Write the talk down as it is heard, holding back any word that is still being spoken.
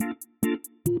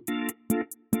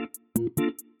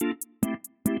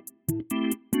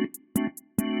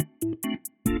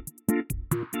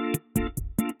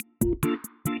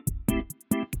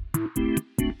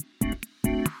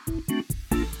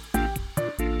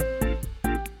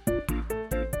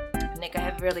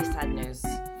have really sad news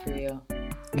for you.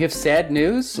 You have sad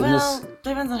news Well,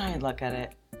 depends on how you look at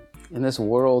it. in this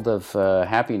world of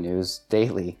happy news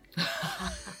daily.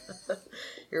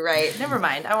 You're right. Never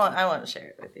mind. I won't share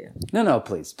it with you. No,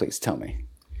 please tell me.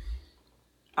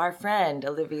 Our friend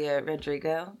Olivia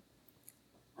Rodrigo.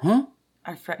 Huh?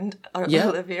 Our friend Yeah.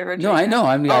 Olivia Rodrigo. No, I know.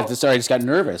 I'm sorry, I just got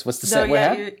nervous. What's the So set? What yeah,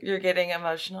 happened? you're getting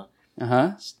emotional.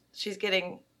 Uh-huh. She's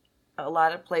getting a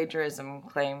lot of plagiarism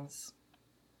claims.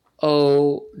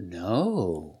 Oh,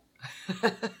 no.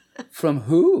 From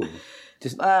who?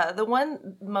 Just The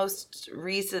one most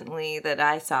recently that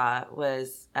I saw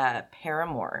was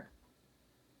Paramore.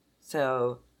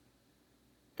 So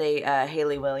they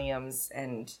Haley Williams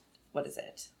and what is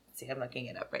it? Let's see, I'm looking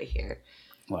it up right here.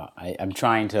 well, I'm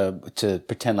trying to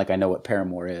pretend like I know what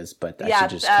Paramore is, but I Yeah,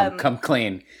 should just come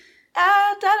clean.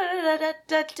 Ah, da da da da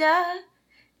da da.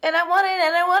 And I want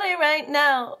it right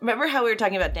now. Remember how we were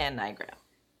talking about Dan Nigro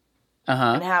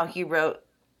Uh-huh. and how he wrote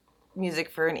music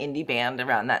for an indie band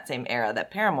around that same era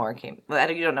that Paramore came.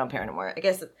 Well, you don't know Paramore. I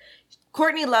guess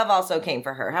Courtney Love also came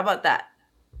for her. How about that?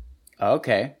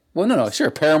 Okay. Well, no, sure.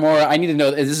 Paramore, I need to know,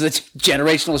 is this a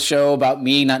generational show about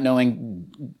me not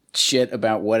knowing shit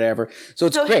about whatever? So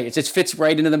it's great. It just fits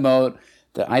right into the mode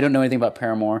that I don't know anything about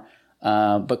Paramore.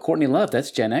 But Courtney Love,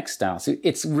 that's Gen X style. So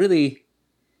it's really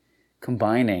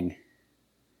combining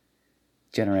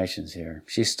generations here.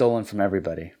 She's stolen from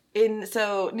everybody.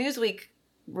 So Newsweek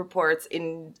reports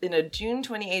in a June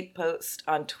 28th post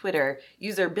on Twitter,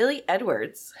 user Billy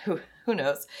Edwards, who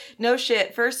knows, no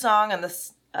shit, first song on the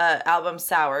album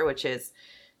Sour, which is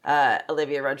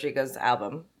Olivia Rodrigo's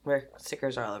album, where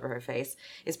stickers are all over her face,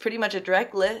 is pretty much a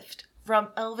direct lift from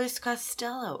Elvis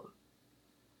Costello.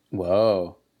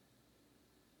 Whoa.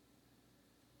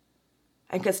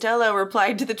 And Costello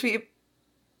replied to the tweet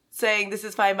saying, "This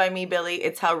is fine by me, Billy.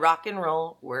 It's how rock and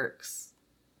roll works."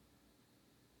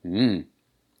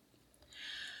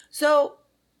 So,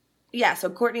 yeah, so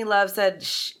Courtney Love said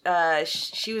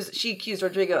she accused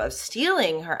Rodrigo of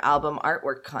stealing her album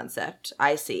artwork concept.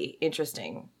 I see.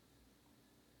 Interesting.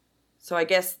 So I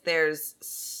guess there's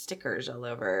stickers all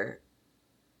over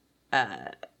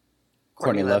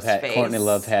Courtney Love's face. Courtney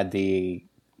Love had the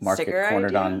market Sticker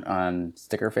cornered idea? on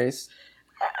sticker face.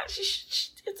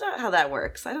 It's not how that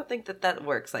works. I don't think that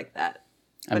works like that.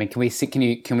 I mean, can we see?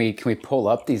 Can we pull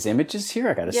up these images here?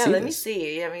 I gotta see. Yeah, let me this.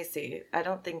 see. Let me see. I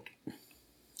don't think.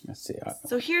 Let's see.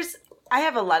 So I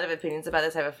have a lot of opinions about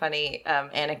this. I have a funny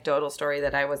anecdotal story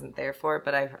that I wasn't there for,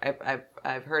 but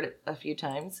I've heard it a few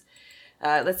times.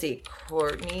 Let's see.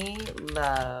 Courtney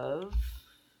Love.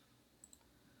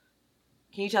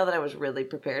 Can you tell that I was really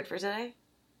prepared for today?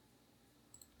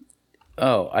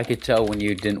 Oh, I could tell when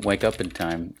you didn't wake up in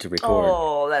time to record.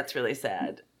 Oh, that's really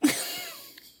sad.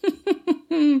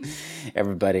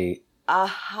 Everybody,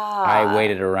 Aha. I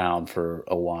waited around for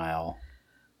a while.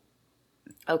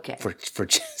 Okay. For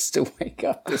just to wake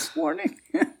up this morning.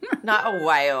 Not a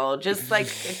while, just like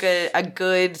a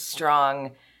good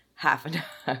strong half an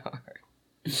hour.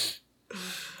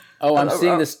 Oh, I'm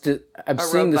seeing this. I'm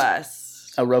seeing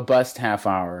robust. A robust half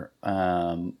hour.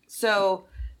 So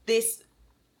this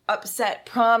upset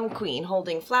prom queen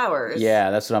holding flowers.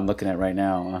 Yeah, that's what I'm looking at right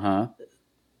now. Uh-huh.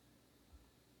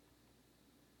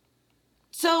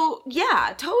 So,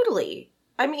 yeah, totally.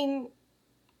 I mean,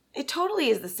 it totally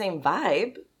is the same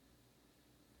vibe.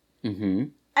 Mm-hmm.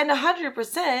 And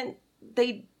 100%,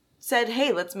 they said,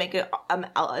 hey, let's make an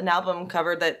album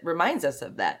cover that reminds us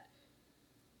of that.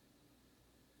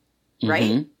 Right?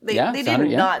 Mm-hmm. They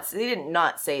did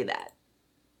not say that.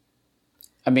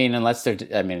 I mean, unless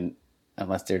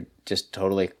they're just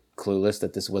totally clueless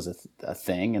that this was a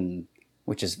thing, and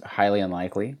which is highly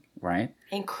unlikely, right?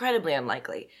 Incredibly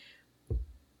unlikely.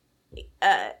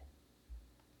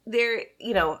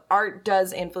 Art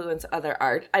does influence other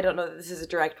art. I don't know that this is a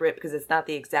direct rip because it's not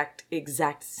the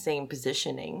exact same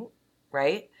positioning,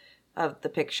 right, of the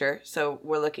picture. So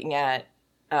we're looking at,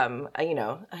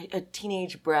 a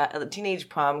teenage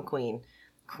prom queen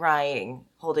crying,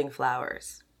 holding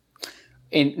flowers.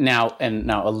 And now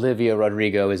Olivia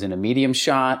Rodrigo is in a medium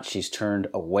shot. She's turned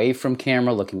away from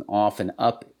camera, looking off and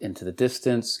up into the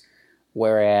distance,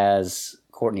 whereas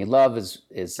Courtney Love is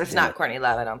It's not Courtney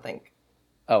Love, I don't think.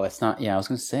 Oh, it's not. Yeah, I was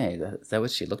going to say, is that what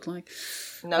she looked like?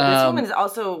 No, this woman is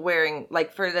also wearing,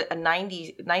 like, for a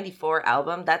 94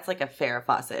 album, that's like a Farrah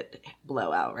Fawcett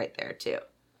blowout right there, too.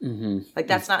 Mm-hmm. Like,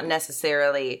 that's not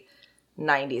necessarily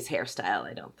 90s hairstyle,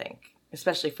 I don't think.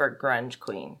 Especially for a grunge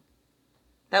queen.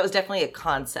 That was definitely a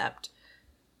concept.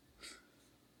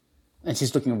 And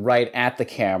she's looking right at the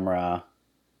camera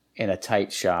in a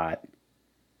tight shot.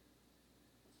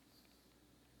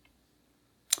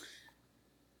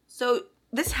 So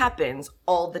this happens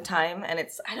all the time, and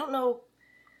I don't know.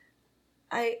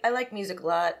 I like music a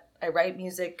lot. I write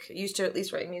music. I used to at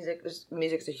least write music.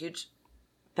 Music's a huge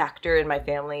factor in my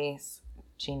family's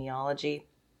genealogy.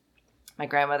 My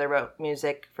grandmother wrote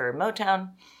music for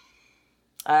Motown.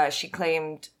 She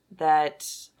claimed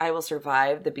that I Will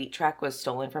Survive, the beat track, was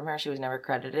stolen from her. She was never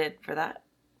credited for that.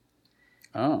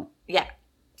 Oh. Yeah.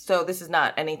 So this is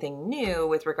not anything new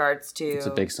with regards to... It's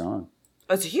a big song.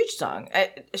 Oh, it's a huge song.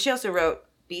 She also wrote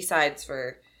B-sides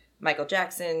for Michael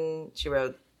Jackson. She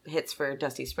wrote hits for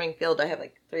Dusty Springfield. I have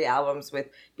like 3 albums with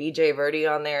B.J. Verdi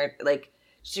on there. Like,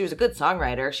 she was a good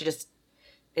songwriter. She just,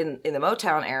 in the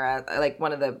Motown era, like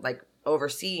one of the like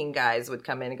overseeing guys would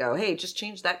come in and go, hey, just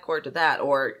change that chord to that.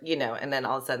 Or, you know, and then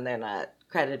all of a sudden they're not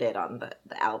credited on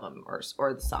the album or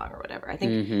the song or whatever. I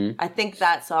think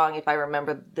that song, if I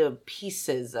remember the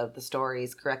pieces of the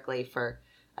stories correctly for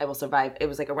I Will Survive, it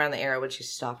was like around the era when she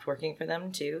stopped working for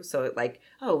them too. So it like,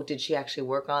 oh, did she actually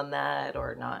work on that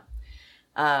or not?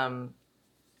 A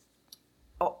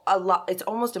lot. It's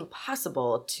almost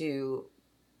impossible to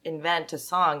invent a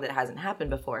song that hasn't happened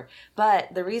before.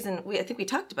 But the reason I think we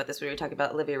talked about this when we were talking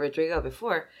about Olivia Rodrigo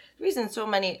before. The reason so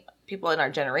many people in our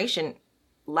generation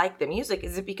like the music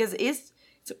is because it's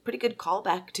a pretty good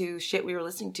callback to shit we were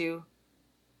listening to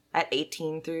at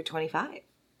 18 through 25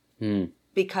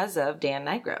 because of Dan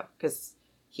Nigro, because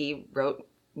he wrote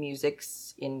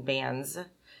musics in bands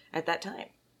at that time.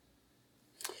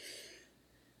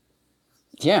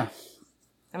 Yeah.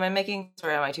 Am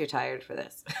I too tired for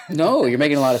this? No, you're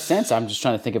making a lot of sense. I'm just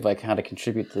trying to think of like how to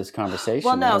contribute to this conversation.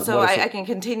 Well, no, so I can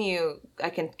continue. I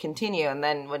can continue, and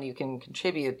then when you can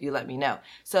contribute, you let me know.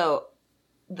 So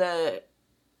I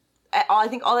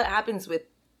think all that happens with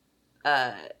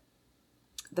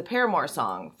the Paramore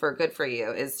song for Good For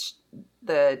You is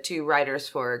the 2 writers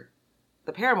for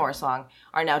the Paramore song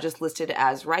are now just listed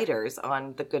as writers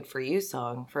on the Good For You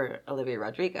song for Olivia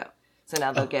Rodrigo. So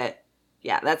now they'll get...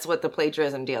 Yeah, that's what the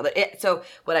plagiarism deal. So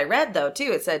what I read, though,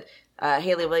 too, it said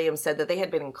Hayley Williams said that they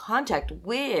had been in contact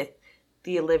with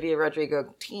the Olivia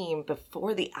Rodrigo team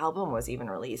before the album was even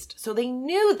released. So they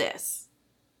knew this.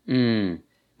 They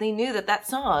knew that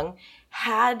song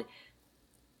had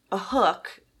a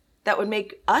hook that would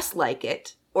make us like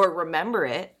it or remember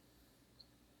it.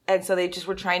 And so they just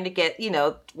were trying to get,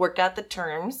 work out the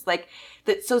terms.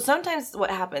 So sometimes what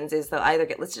happens is they'll either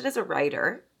get listed as a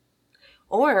writer...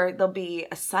 or they'll be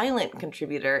a silent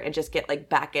contributor and just get like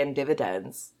back end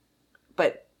dividends.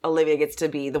 But Olivia gets to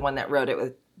be the one that wrote it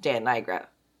with Dan Nigro.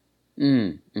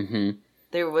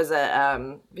 There was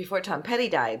before Tom Petty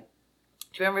died,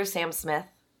 do you remember Sam Smith?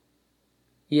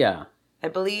 Yeah. I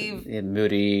believe.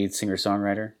 Moody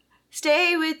singer-songwriter.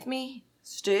 Stay with me.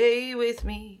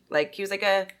 Like he was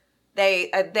like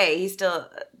he's still,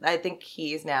 I think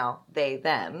he's now they,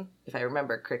 them, if I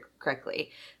remember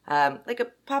correctly. Like a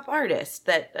pop artist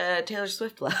that Taylor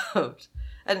Swift loved.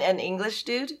 An English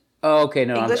dude. Oh, okay.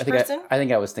 No, English person? I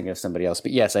think I was thinking of somebody else,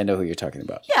 but yes, I know who you're talking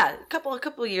about. Yeah, a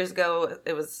couple of years ago,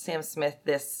 it was Sam Smith,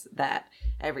 this, that,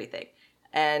 everything.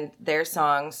 And their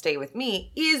song, Stay With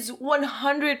Me, is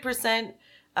 100%,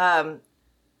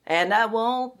 and I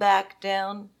won't back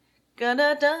down.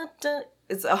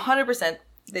 It's 100%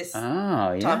 this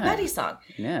Tom Petty song.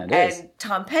 Yeah, it is. And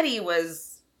Tom Petty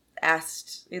was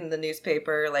asked in the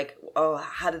newspaper, like, oh,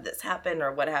 how did this happen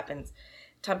or what happens?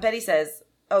 Tom Petty says,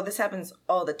 oh, this happens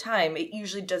all the time. It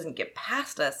usually doesn't get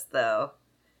past us, though.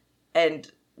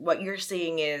 And what you're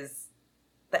seeing is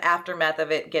the aftermath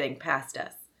of it getting past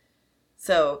us.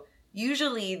 So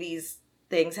usually these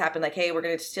things happen like, hey, we're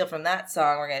going to steal from that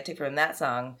song. We're going to take from that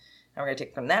song. And we're going to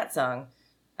take from that song.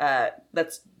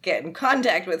 Let's get in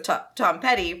contact with Tom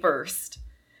Petty first.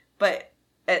 But,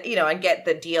 and get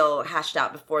the deal hashed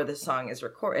out before the song is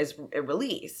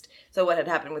released. So what had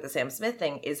happened with the Sam Smith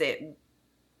thing is it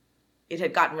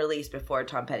had gotten released before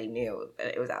Tom Petty knew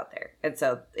it was out there. And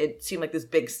so it seemed like this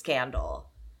big scandal,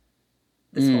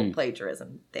 this whole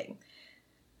plagiarism thing.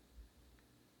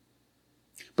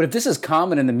 But if this is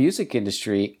common in the music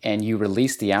industry and you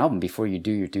release the album before you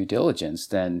do your due diligence,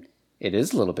 then it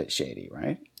is a little bit shady,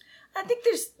 right? I think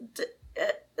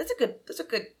that's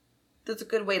a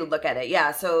good way to look at it.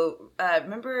 Yeah. So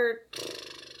remember,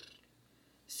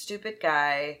 stupid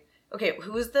guy. Okay,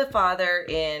 who's the father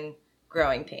in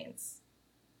Growing Pains?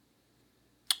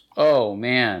 Oh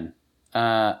man,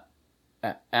 Alan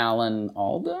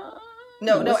Alda?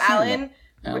 No, Alan.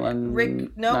 Alan.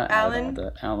 Rick. No, Alan.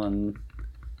 Alda, Alan.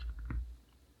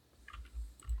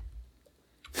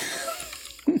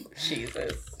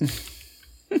 Jesus.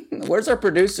 Where's our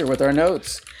producer with our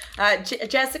notes?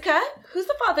 Jessica, who's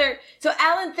the father? So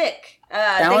Alan Thicke.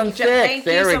 Alan Thicke.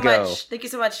 There we go. Thank you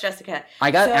so much, Jessica.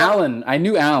 I got Alan. I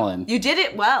knew Alan. You did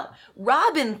it well.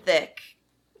 Robin Thicke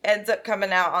ends up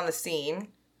coming out on the scene,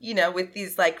 with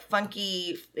these like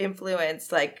funky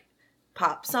influenced like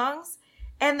pop songs,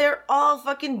 and they're all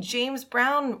fucking James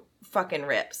Brown fucking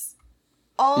rips.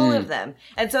 All of them.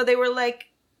 And so they were like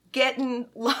getting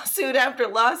lawsuit after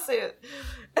lawsuit,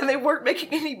 and they weren't making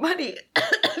any money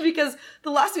because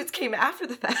the lawsuits came after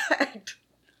the fact.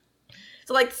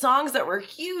 So like songs that were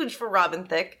huge for Robin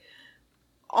Thicke,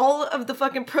 all of the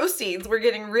fucking proceeds were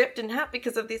getting ripped in half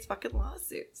because of these fucking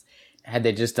lawsuits. Had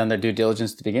they just done their due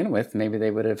diligence to begin with, maybe they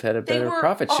would have had a better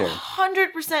profit share.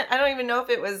 100%. I don't even know if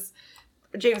it was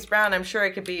James Brown. I'm sure I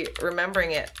could be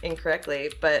remembering it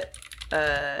incorrectly, but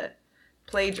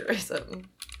plagiarism.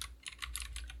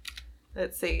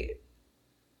 Let's see.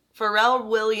 Pharrell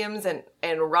Williams and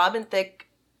Robin Thicke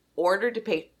ordered to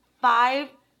pay $5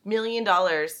 million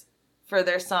for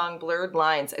their song Blurred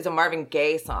Lines. It's a Marvin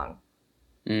Gaye song.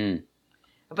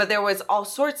 But there was all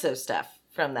sorts of stuff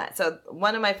from that. So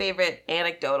one of my favorite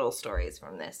anecdotal stories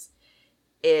from this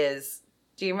is,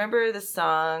 do you remember the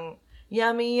song,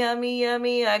 Yummy, Yummy,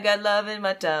 Yummy, I Got Love in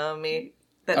My Tummy?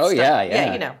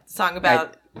 Yeah. Song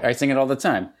about... I sing it all the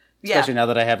time. Especially now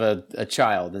that I have a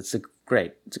child. It's a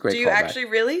great Do you actually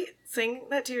really sing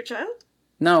that to your child?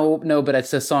 No, but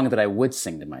it's a song that I would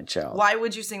sing to my child. Why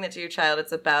would you sing that to your child?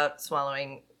 It's about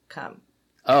swallowing cum.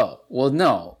 Oh, well,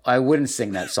 no, I wouldn't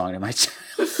sing that song to my child.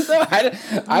 No,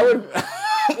 I would...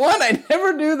 One, I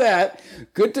never do that.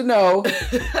 Good to know.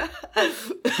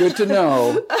 Good to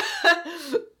know.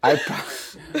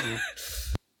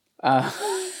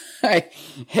 I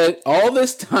had all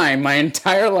this time, my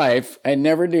entire life, I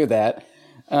never do that.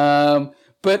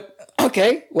 But,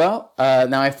 okay, well,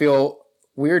 now I feel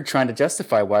weird trying to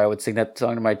justify why I would sing that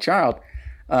song to my child.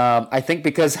 I think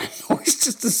because I always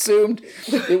just assumed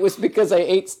it was because I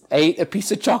ate a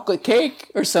piece of chocolate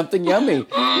cake or something yummy.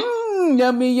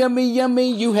 Yummy, yummy,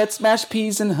 yummy. You had smashed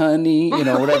peas and honey,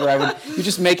 whatever. You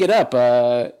just make it up.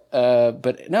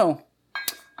 But no,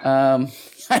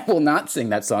 I will not sing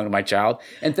that song to my child.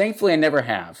 And thankfully I never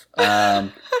have.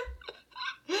 I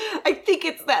think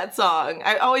it's that song.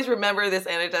 I always remember this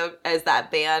anecdote as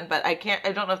that band, but I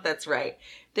don't know if that's right.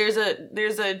 There's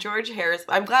a George Harrison.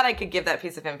 I'm glad I could give that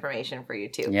piece of information for you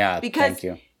too. Yeah, because thank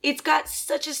you. It's got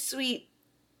such a sweet.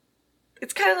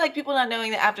 It's kind of like people not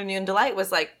knowing that Afternoon Delight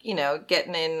was like,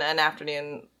 getting in an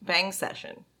afternoon bang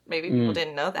session. Maybe people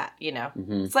didn't know that,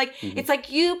 Mm-hmm. It's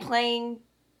like you playing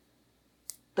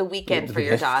The Weeknd for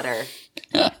your daughter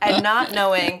and not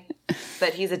knowing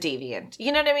that he's a deviant.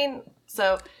 You know what I mean?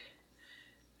 So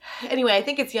anyway, I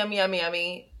think it's Yummy, Yummy,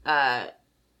 Yummy.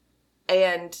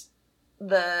 And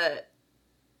the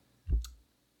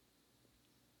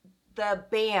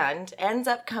band ends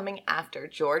up coming after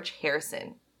George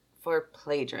Harrison for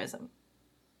plagiarism.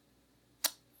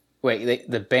 Wait,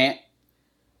 the band...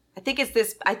 I think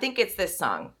it's this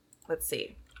song. Let's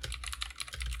see.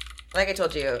 Like I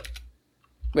told you.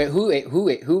 Wait,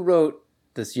 who wrote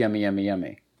this Yummy, Yummy,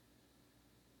 Yummy?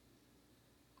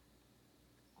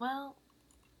 Well,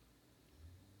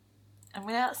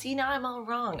 now I'm all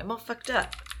wrong. I'm all fucked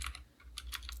up.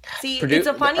 See, it's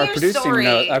a funnier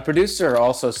story. Our producer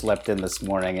also slept in this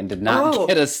morning and did not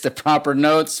get us the proper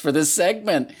notes for this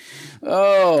segment.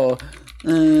 What's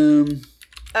really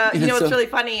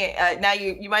funny? Now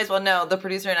you might as well know the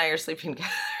producer and I are sleeping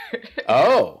together.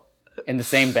 Oh, in the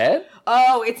same bed?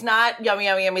 Oh, it's not Yummy,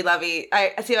 Yummy, Yummy, Lovey.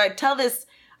 I tell this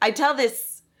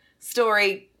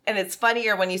story, and it's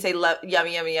funnier when you say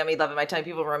Yummy, Yummy, Yummy, Love in My Tongue.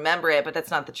 People remember it, but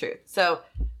that's not the truth. So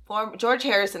George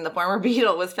Harrison, the former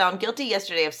Beatle, was found guilty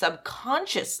yesterday of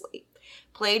subconsciously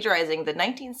plagiarizing the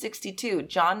 1962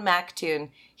 John Mack tune,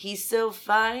 He's So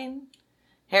Fine.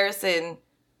 Mr.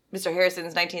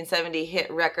 Harrison's 1970 hit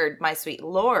record, My Sweet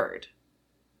Lord,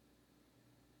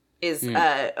 is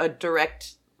a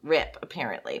direct rip,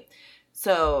 apparently.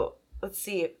 So, let's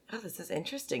see. Oh, this is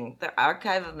interesting. The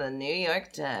archive of the New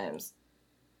York Times.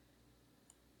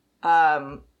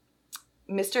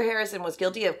 Mr. Harrison was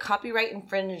guilty of copyright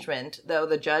infringement, though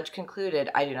the judge concluded,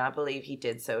 I do not believe he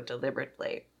did so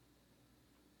deliberately.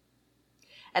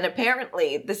 And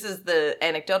apparently, this is the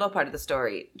anecdotal part of the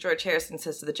story. George Harrison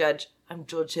says to the judge, I'm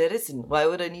George Harrison. Why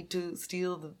would I need to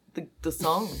steal the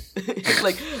song?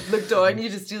 Look, do I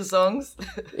need to steal songs?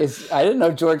 I didn't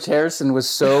know George Harrison was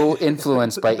so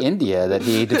influenced by India that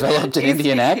he developed an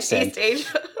Indian accent. East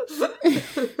Asia.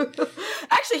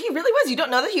 Actually, he really was. You don't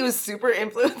know that he was super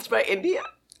influenced by India?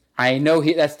 I know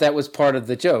that was part of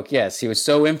the joke. Yes, he was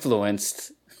so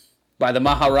influenced by the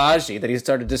Maharaji that he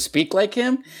started to speak like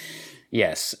him.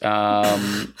 Yes.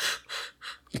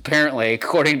 Apparently,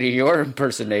 according to your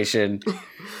impersonation,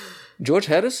 George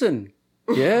Harrison.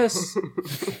 Yes.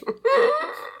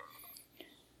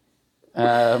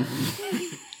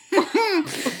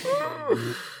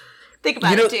 Think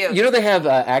about it too. You know they have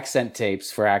accent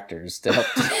tapes for actors to help.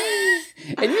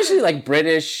 And usually, like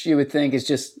British, you would think is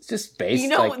just based. You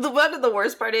know, one of the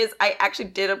worst part is I actually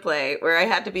did a play where I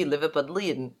had to be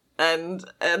Liverpudlian, and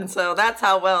so that's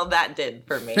how well that did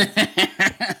for me.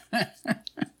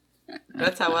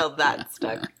 That's how well that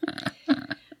stuck.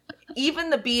 Even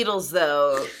the Beatles,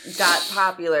 though, got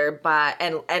popular by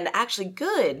and actually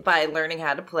good by learning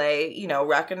how to play, you know,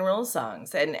 rock and roll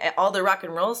songs, and all the rock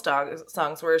and roll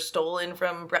songs were stolen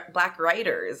from black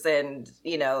writers, and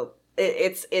you know,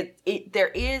 there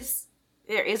is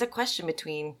a question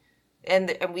between,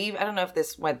 and I don't know if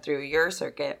this went through your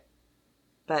circuit,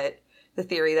 but the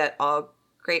theory that all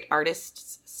great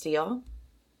artists steal.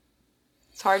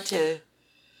 It's hard to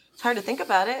think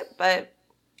about it, but.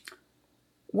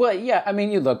 Well, yeah, I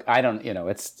mean,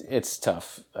 it's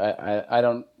tough.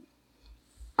 I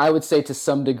would say to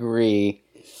some degree,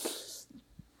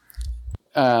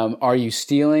 are you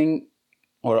stealing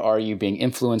or are you being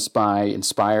influenced by,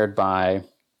 inspired by?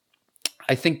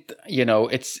 I think,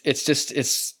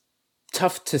 it's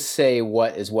tough to say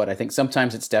what is what. I think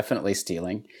sometimes it's definitely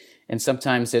stealing, and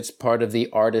sometimes it's part of the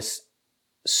artist's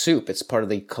soup. It's part of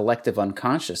the collective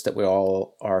unconscious that we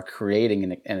all are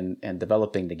creating and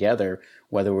developing together,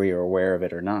 whether we are aware of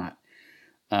it or not.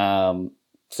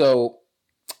 So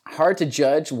hard to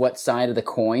judge what side of the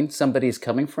coin somebody's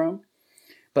coming from,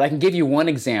 but I can give you one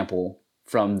example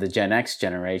from the Gen X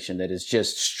generation that is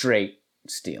just straight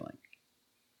stealing.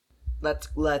 Let's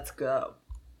go.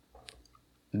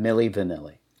 Milli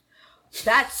Vanilli.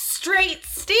 That's straight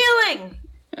stealing.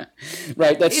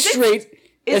 Right, that's straight.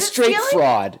 It's straight stealing?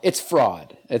 Fraud. It's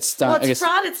fraud. It's not. Well, it's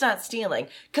fraud. It's not stealing.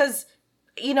 Because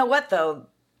you know what though,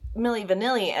 Milli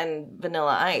Vanilli and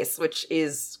Vanilla Ice, which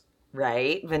is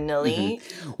right, Vanilli.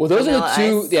 Mm-hmm. Well, those Vanilla are the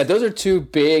two. Ice. Yeah, those are two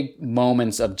big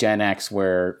moments of Gen X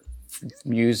where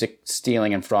music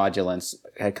stealing and fraudulence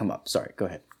had come up. Sorry, go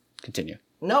ahead. Continue.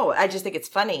 No, I just think it's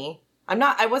funny.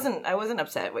 I wasn't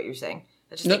upset at what you're saying.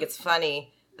 I just think it's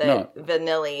funny that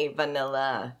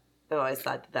Vanilla. I always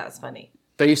thought that was funny.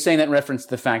 But you're saying that in reference to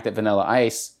the fact that Vanilla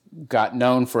Ice got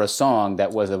known for a song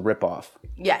that was a ripoff.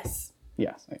 Yes.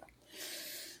 Yes.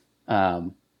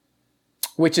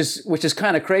 Which is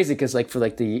kind of crazy because like for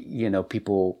like the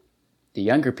the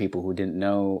younger people who didn't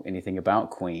know anything about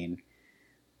Queen,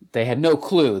 they had no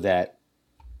clue that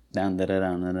dun, dun, dun,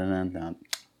 dun, dun, dun, dun.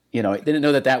 They didn't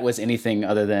know that was anything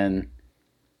other than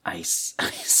ice.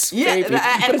 Yeah, baby.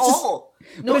 at all.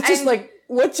 It's just like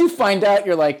once you find out,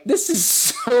 you're like, this is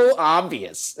so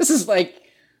obvious. This is like,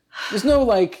 there's no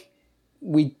like,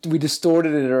 we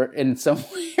distorted it or in some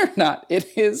way or not.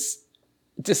 It is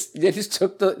just, they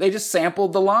just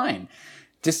sampled the line.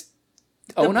 Just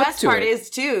own up to it. The best part is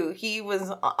too, he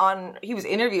was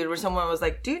interviewed where someone was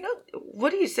like,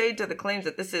 what do you say to the claims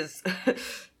that this is,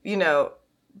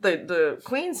 the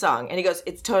Queen song? And he goes,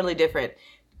 it's totally different.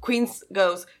 Queen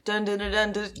goes dun dun dun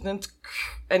dun dun, dun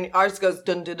and ours goes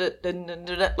dun dun dun dun dun,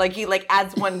 dun, dun. Like he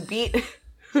adds one beat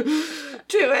to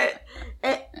it.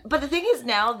 But the thing is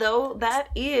now though,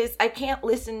 I can't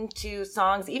listen to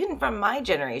songs even from my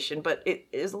generation, but it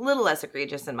is a little less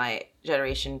egregious than my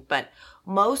generation. But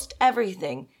most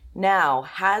everything now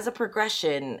has a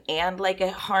progression and like a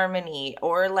harmony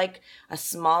or like a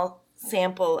small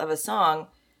sample of a song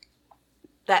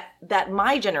that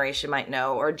my generation might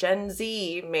know or Gen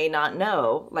Z may not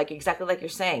know, like exactly like you're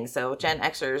saying. So Gen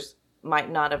Xers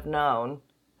might not have known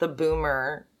the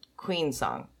boomer Queen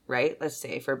song, right? Let's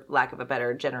say, for lack of a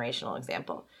better generational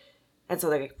example. And so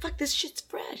they're like, fuck, this shit's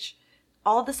fresh.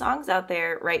 All the songs out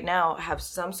there right now have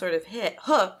some sort of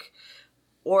hook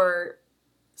or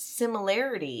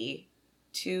similarity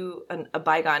to a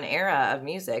bygone era of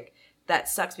music that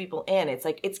sucks people in.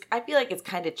 I feel like it's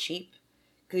kind of cheap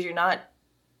because you're not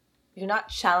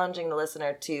challenging the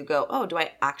listener to go, oh, do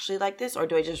I actually like this? Or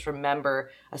do I just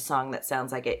remember a song that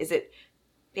sounds like it? Is it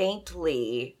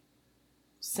faintly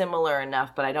similar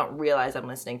enough, but I don't realize I'm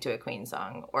listening to a Queen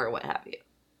song or what have you?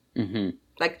 Mm-hmm.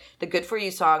 Like the Good For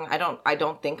You song, I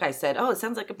don't think I said, oh, it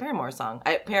sounds like a Paramore song.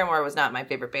 Paramore was not my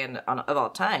favorite band of all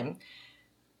time.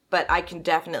 But I can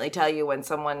definitely tell you when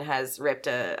someone has ripped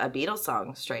a Beatles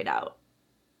song straight out.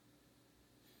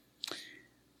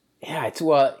 Yeah,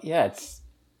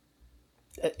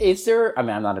 is there, I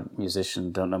mean, I'm not a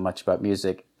musician, don't know much about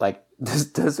music. Like,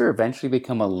 does there eventually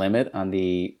become a limit on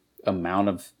the amount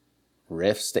of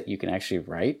riffs that you can actually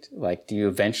write? Like, do you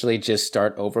eventually just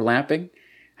start overlapping?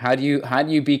 How do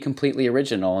you be completely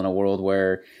original in a world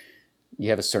where you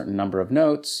have a certain number of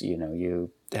notes,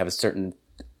 you have a certain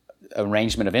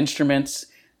arrangement of instruments?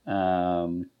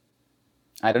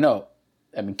 I don't know.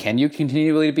 I mean, can you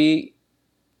continually be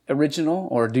original,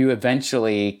 or do you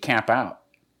eventually cap out?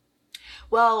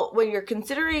 Well, when you're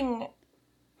considering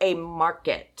a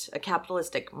market, a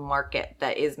capitalistic market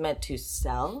that is meant to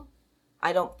sell,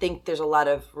 I don't think there's a lot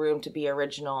of room to be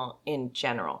original in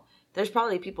general. There's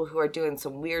probably people who are doing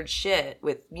some weird shit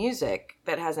with music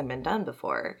that hasn't been done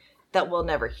before that we'll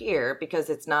never hear because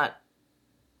it's not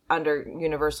under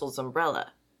Universal's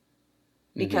umbrella.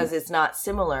 Because it's not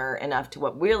similar enough to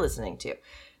what we're listening to.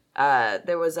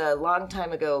 There was a long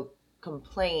time ago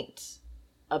complaint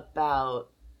about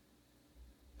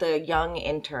the young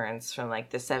interns from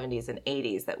like the 70s and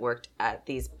 80s that worked at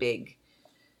these big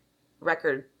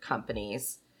record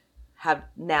companies have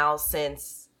now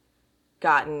since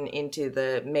gotten into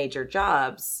the major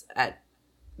jobs at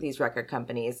these record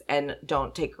companies and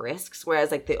don't take risks,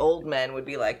 whereas like the old men would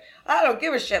be like, I don't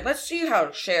give a shit, let's see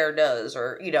how Cher does,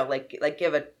 or like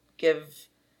give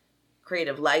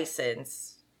creative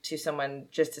license to someone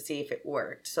just to see if it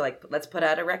worked. So like, let's put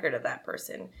out a record of that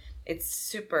person. It's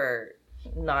super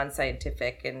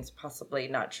non-scientific and possibly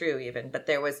not true even, but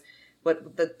there was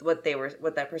what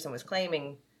that person was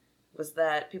claiming was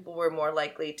that people were more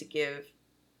likely to give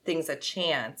things a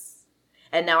chance.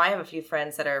 And now I have a few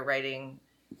friends that are writing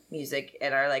music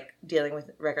and are like dealing with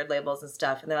record labels and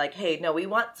stuff, and they're like, hey, no, we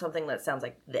want something that sounds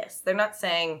like this. They're not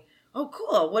saying, oh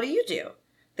cool, what do you do?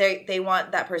 They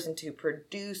want that person to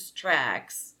produce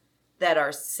tracks that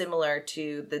are similar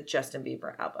to the Justin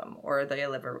Bieber album or the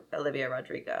Olivia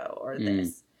Rodrigo or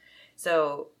this.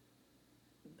 So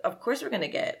of course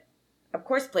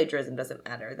plagiarism doesn't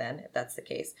matter then, if that's the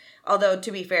case. Although,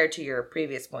 to be fair to your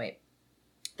previous point,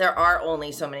 there are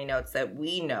only so many notes that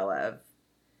we know of.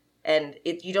 And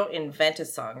you don't invent a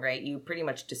song, right? You pretty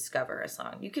much discover a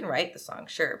song. You can write the song,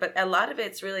 sure. But a lot of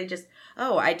it's really just,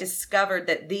 oh, I discovered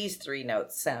that these 3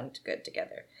 notes sound good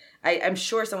together. I'm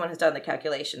sure someone has done the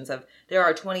calculations of there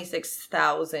are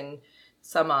 26,000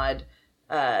 some odd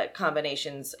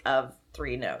combinations of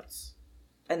 3 notes.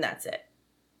 And that's it.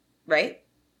 Right?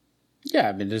 Yeah,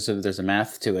 I mean, there's a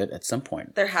math to it at some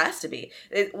point. There has to be.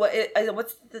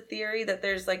 What's the theory that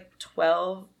there's like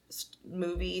 12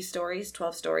 movie stories,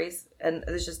 12 stories, and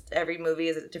there's just every movie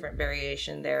is a different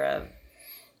variation thereof?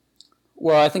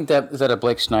 Well, I think that is that a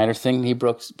Blake Snyder thing. He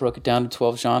broke it down to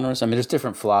 12 genres. I mean, there's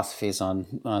different philosophies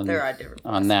on there are different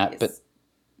on that,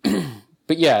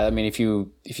 but yeah, I mean, if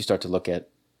you start to look at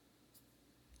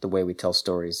the way we tell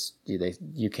stories,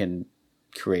 you can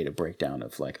create a breakdown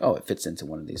of like, oh, it fits into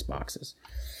one of these boxes.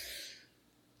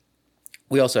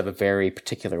 We also have a very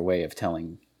particular way of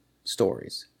telling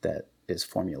stories that is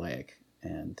formulaic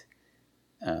and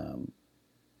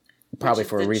probably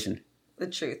for a reason. The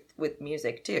truth with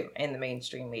music too, in the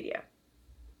mainstream media.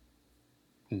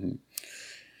 Mm-hmm.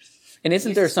 And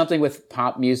isn't there something with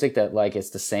pop music that like it's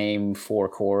the same 4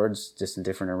 chords just in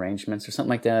different arrangements or something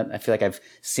like that? I feel like I've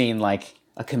seen like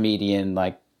a comedian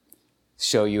like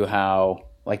show you how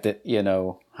like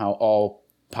how all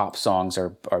pop songs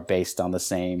are based on the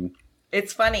same.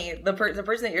 It's funny. The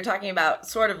person that you're talking about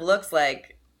sort of looks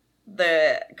like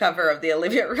the cover of the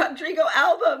Olivia Rodrigo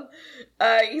album.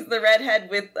 He's the redhead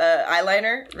with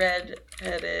eyeliner.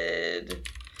 Redheaded.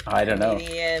 I don't know.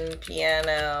 Canadian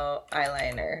piano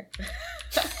eyeliner.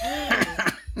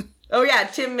 Oh yeah,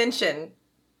 Tim Minchin.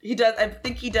 He does. I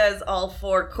think he does all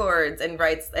 4 chords and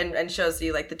writes and shows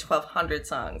you like the 1,200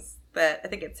 songs. But I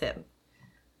think it's him.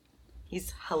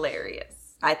 He's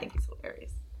hilarious. I think he's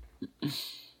hilarious.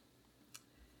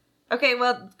 Okay,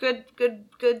 well, good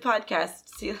podcast.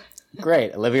 See you.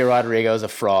 Great. Olivia Rodrigo is a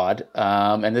fraud,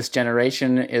 and this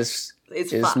generation is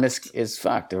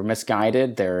fucked. They're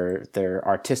misguided. They're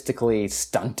artistically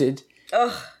stunted.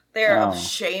 Ugh, they're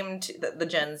ashamed. The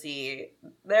Gen Z.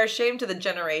 They're ashamed to the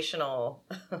generational.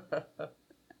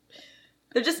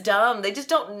 They're just dumb. They just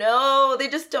don't know.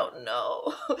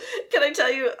 Can I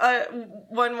tell you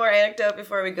one more anecdote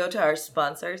before we go to our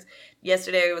sponsors?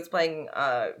 Yesterday I was playing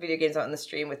video games out in the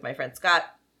stream with my friend Scott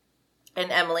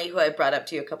and Emily, who I brought up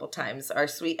to you a couple times. Our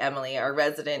sweet Emily, our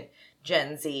resident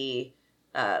Gen Z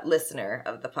listener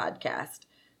of the podcast,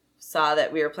 saw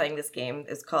that we were playing this game.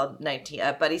 It's called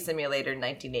Buddy Simulator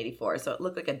 1984. So it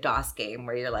looked like a DOS game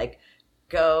where you're like,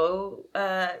 go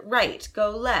right,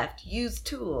 go left, use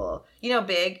tool. You know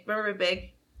Big? Remember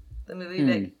Big? The movie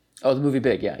Big? Oh, the movie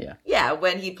Big, yeah. Yeah,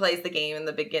 when he plays the game in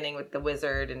the beginning with the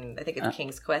wizard, and I think it's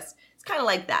King's Quest. It's kind of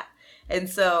like that. And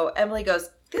so Emily goes,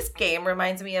 this game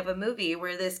reminds me of a movie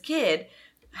where this kid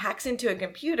hacks into a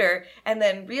computer and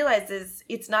then realizes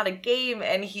it's not a game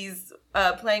and he's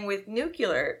playing with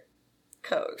nuclear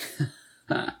code.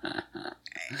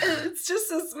 It's just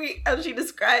so sweet how she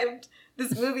described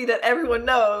this movie that everyone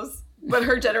knows, but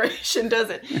her generation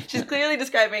doesn't. She's clearly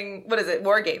describing, what is it,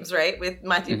 War Games, right? With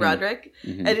Matthew Broderick.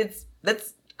 And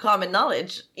that's common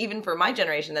knowledge, even for my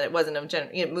generation, that it wasn't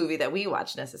a movie that we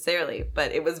watched necessarily.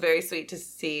 But it was very sweet to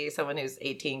see someone who's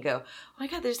 18 go, oh my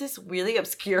God, there's this really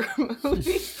obscure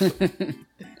movie.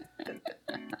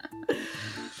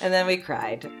 And then we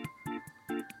cried.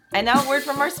 And now a word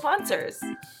from our sponsors.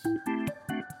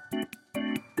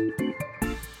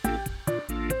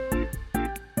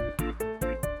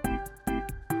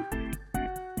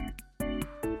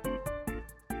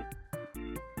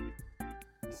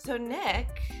 So, Nick.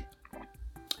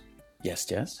 Yes,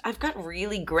 Jess? I've got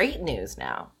really great news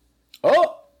now.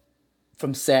 Oh!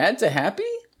 From sad to happy?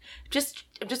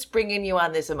 I'm just bringing you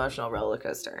on this emotional roller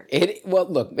coaster. Well,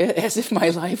 look, as if my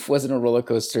life wasn't a roller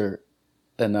coaster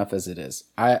enough as it is.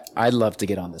 I'd love to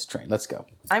get on this train. Let's go.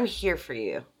 I'm here for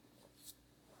you.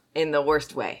 In the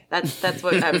worst way. That's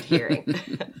what I'm hearing.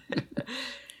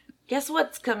 Guess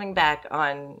what's coming back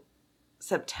on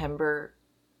September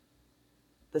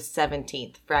the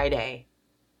 17th, Friday,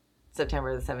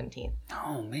 September the 17th.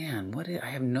 Oh man, I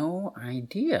have no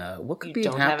idea. What could be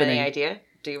happening? You don't have any idea?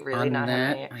 Do you really not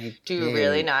have any idea? Do you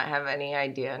really not have any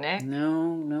idea, Nick?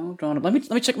 No, don't. Let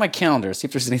me check my calendar, see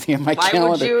if there's anything on my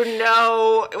calendar. Why would you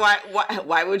know?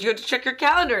 Why would you have to check your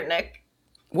calendar, Nick?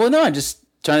 Well, no, I'm just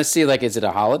trying to see, like, is it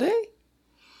a holiday?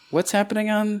 What's happening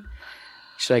on...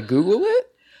 Should I Google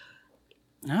it?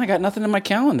 No, I got nothing in my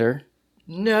calendar.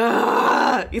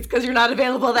 No, it's because you're not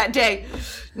available that day.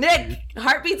 Nick,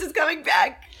 Heartbeats is coming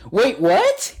back. Wait,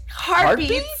 what?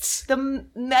 Heartbeats? The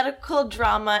medical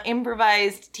drama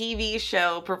improvised TV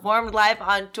show performed live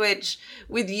on Twitch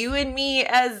with you and me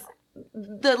as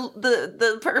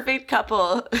the perfect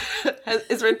couple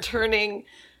is returning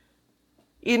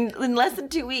in less than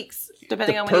 2 weeks,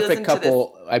 depending on when you listen to this. The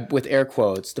perfect couple, with air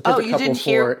quotes. The perfect couple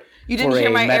you didn't hear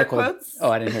my medical, air quotes?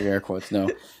 Oh, I didn't hear your air quotes, no.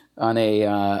 On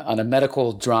a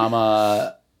medical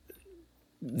drama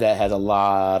that had a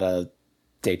lot of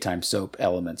daytime soap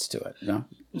elements to it, no?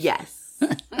 Yes.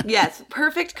 Yes.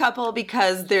 Perfect couple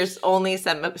because there's only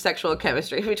sexual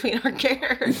chemistry between our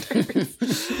characters.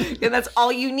 And that's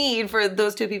all you need for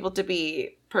those two people to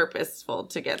be purposeful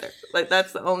together. Like,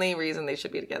 that's the only reason they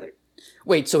should be together.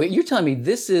 Wait, so you're telling me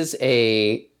this is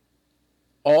a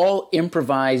all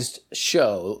improvised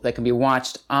show that can be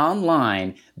watched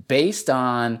online based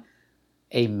on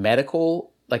a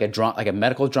medical, like a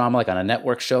medical drama, like on a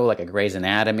network show, like a Grey's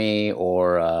Anatomy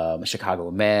or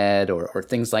Chicago Med or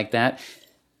things like that.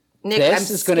 Nick, this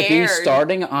is going to be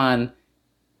starting on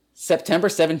September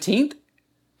 17th,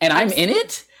 and I'm in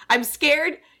it? I'm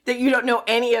scared that you don't know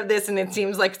any of this, and it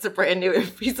seems like it's a brand new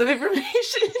piece of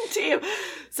information to you.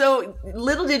 So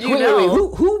little did you know.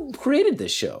 Wait, who created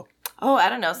this show? Oh, I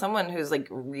don't know. Someone who's like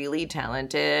really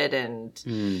talented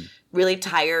and really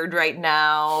tired right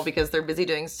now because they're busy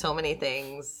doing so many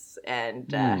things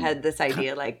and had this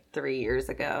idea like 3 years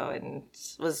ago and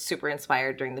was super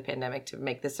inspired during the pandemic to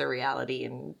make this a reality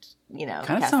and, you know.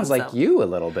 Kind of sounds like you a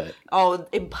little bit. Oh,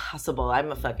 impossible.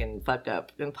 I'm a fucking fuck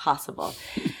up. Impossible.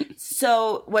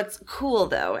 So what's cool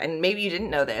though, and maybe you didn't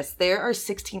know this, there are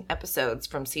 16 episodes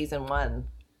from season 1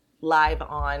 live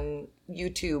on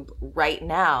YouTube right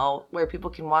now where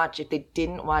people can watch if they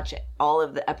didn't watch all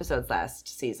of the episodes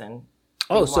last season.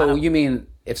 Oh, so you mean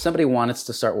if somebody wants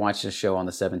to start watching the show on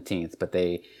the 17th, but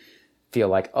they feel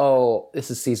like, oh,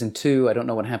 this is season 2, I don't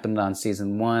know what happened on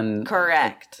season 1.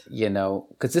 Correct. You know,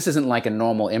 because this isn't like a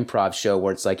normal improv show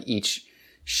where it's like each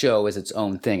show is its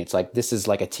own thing. It's like this is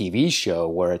like a TV show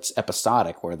where it's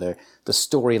episodic, where the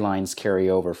storylines carry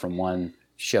over from one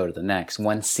show to the next,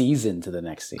 one season to the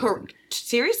next season.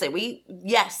 Seriously,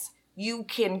 yes, you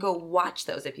can go watch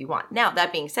those if you want. Now,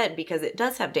 that being said, because it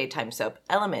does have daytime soap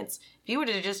elements, if you were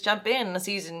to just jump in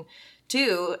season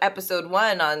 2, episode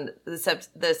 1 on the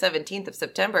 17th of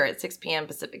September at 6 p.m.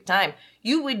 Pacific time,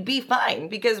 you would be fine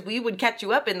because we would catch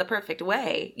you up in the perfect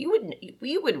way.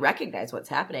 You would recognize what's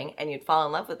happening and you'd fall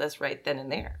in love with us right then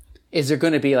and there. Is there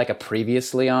going to be like a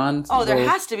previously on? Oh, there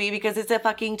has to be because it's a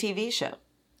fucking TV show.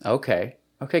 Okay,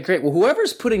 great. Well,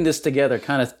 whoever's putting this together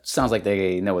kind of sounds like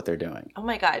they know what they're doing. Oh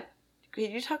my God. Could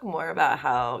you talk more about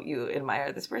how you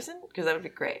admire this person? Because that would be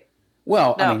great.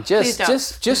 Well, no, I mean,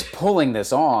 just pulling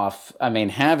this off. I mean,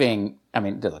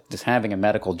 just having a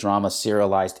medical drama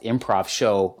serialized improv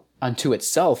show unto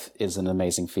itself is an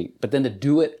amazing feat. But then to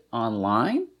do it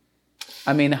online,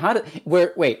 I mean,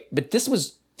 but this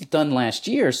was done last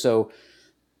year, so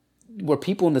were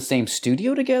people in the same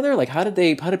studio together? Like, how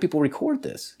did people record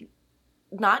this?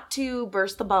 Not to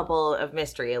burst the bubble of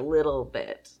mystery a little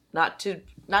bit, not to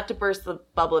burst the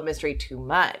bubble of mystery too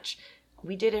much.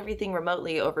 We did everything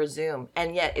remotely over Zoom,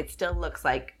 and yet it still looks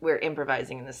like we're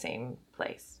improvising in the same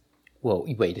place. Whoa,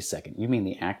 wait a second. You mean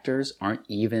the actors aren't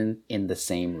even in the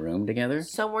same room together?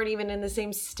 Some weren't even in the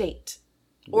same state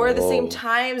or the same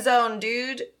time zone,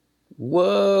 dude.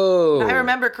 Whoa. If I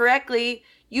remember correctly,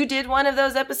 you did one of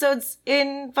those episodes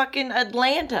in fucking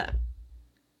Atlanta.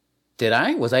 Did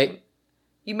I? Was I?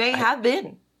 You may have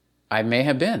been. I may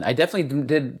have been. I definitely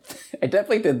did. I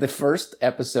definitely did the first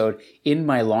episode in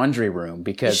my laundry room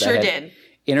because I had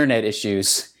internet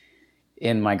issues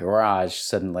in my garage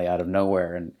suddenly out of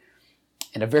nowhere, and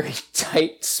in a very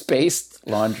tight spaced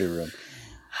laundry room.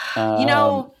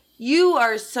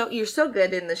 You're so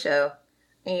good in the show,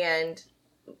 and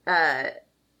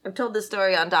I've told this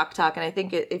story on Doc Talk, and I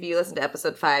think if you listen to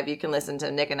episode 5, you can listen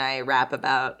to Nick and I rap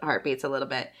about heartbeats a little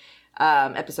bit.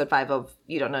 Episode 5 of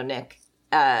You Don't Know Nick.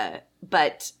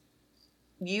 But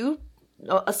you,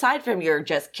 aside from your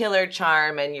just killer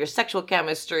charm and your sexual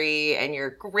chemistry and your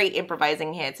great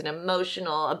improvising hits and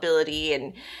emotional ability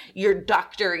and your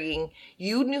doctoring,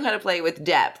 you knew how to play with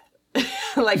depth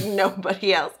like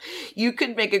nobody else. You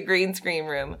could make a green screen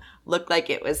room look like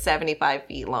it was 75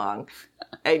 feet long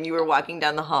and you were walking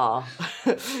down the hall.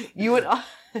 You'd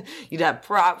have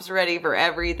props ready for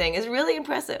everything. It's really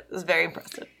impressive. It's very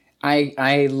impressive.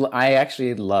 I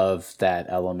actually love that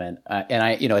element.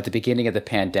 And at the beginning of the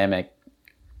pandemic,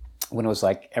 when it was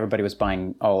like everybody was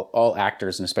buying, all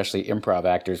actors and especially improv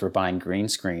actors were buying green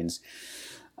screens.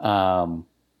 I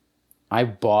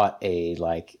bought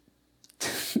a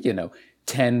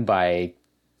 10 by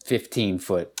 15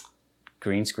 foot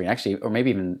green screen, actually, or maybe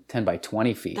even 10 by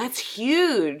 20 feet. That's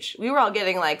huge. We were all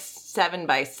getting like 7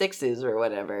 by 6s or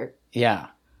whatever. Yeah.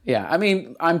 Yeah, I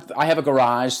mean, I have a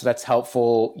garage, so that's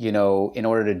helpful. In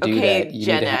order to do that,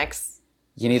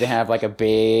 you need to have like a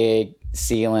big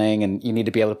ceiling, and you need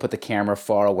to be able to put the camera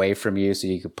far away from you so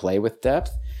you could play with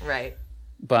depth. Right.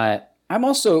 But I'm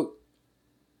also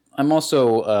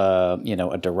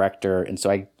a director, and so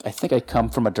I think I come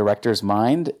from a director's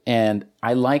mind, and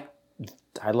I like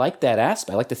that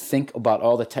aspect. I like to think about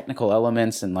all the technical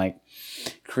elements and like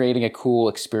creating a cool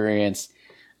experience.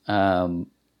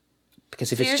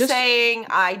 Because if you're saying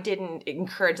I didn't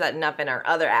encourage that enough in our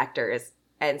other actors,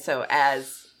 and so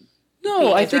as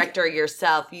being a director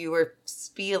yourself, you were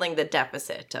feeling the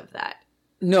deficit of that.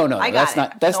 No, that's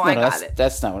not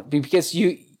because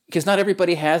not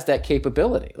everybody has that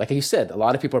capability. Like you said, a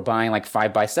lot of people are buying like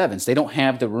 5x7s. They don't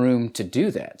have the room to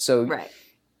do that. So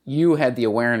you had the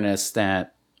awareness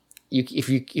that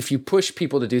if you push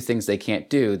people to do things they can't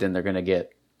do, then they're going to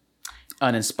get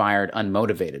uninspired,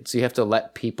 unmotivated. So you have to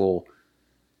let people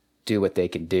do what they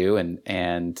can do, and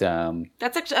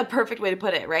that's actually a perfect way to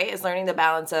put it, right? Is learning the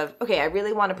balance of, okay, I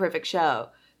really want a perfect show,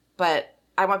 but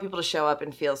I want people to show up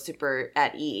and feel super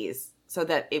at ease so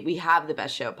that we have the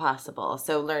best show possible.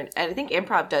 So and I think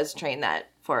improv does train that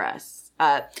for us.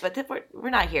 But we're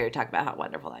not here to talk about how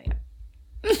wonderful I am.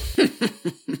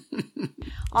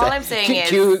 All I'm saying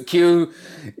is... Cue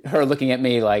her looking at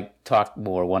me like, talk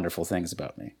more wonderful things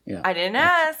about me. Yeah. I didn't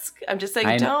ask. I'm just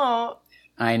saying don't.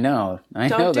 I know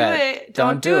that.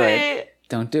 Don't do it.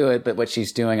 Don't do it. But what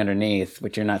she's doing underneath,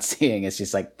 what you're not seeing, is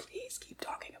she's like, please keep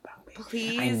talking about me.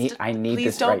 Please. I need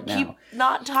this right now. Please don't keep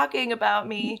not talking about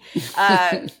me.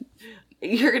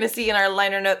 You're going to see in our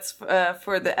liner notes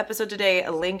for the episode today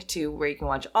a link to where you can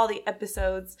watch all the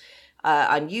episodes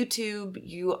on YouTube.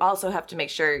 You also have to make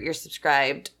sure you're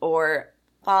subscribed or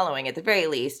following, at the very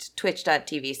least,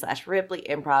 twitch.tv/Ripley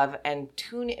Improv, and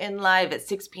tune in live at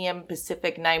 6 p.m.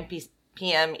 Pacific, 9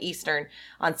 p.m. Eastern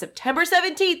on September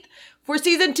 17th for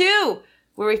season 2,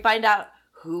 where we find out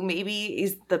who maybe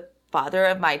is the father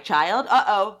of my child.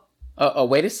 Oh,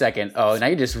 wait a second. Oh, now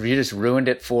you just ruined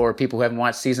it for people who haven't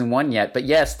watched season 1 yet. But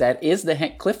yes, that is the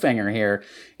cliffhanger here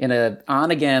in a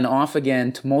on-again,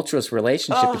 off-again tumultuous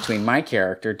relationship between my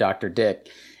character, Dr. Dick,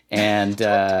 and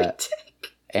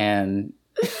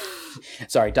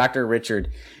sorry, Dr.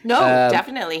 Richard. No,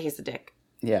 definitely he's a dick.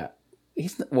 Yeah.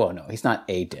 He's not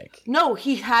a dick. No,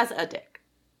 he has a dick.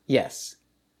 Yes.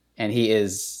 And he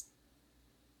is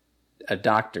a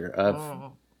doctor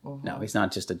of... No, he's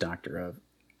not just a doctor of...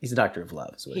 He's a doctor of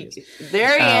love is what he is.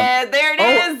 There he is. There it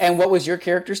is. And what was your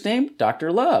character's name?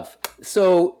 Dr. Love.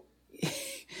 So...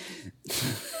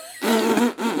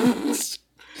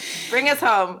 Bring us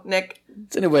home, Nick.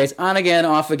 So anyways, on again,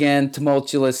 off again,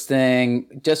 tumultuous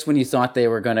thing. Just when you thought they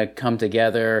were going to come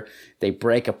together, they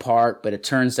break apart. But it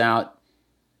turns out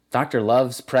Dr.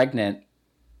 Love's pregnant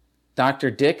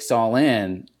Dr. Dick's all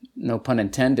in, no pun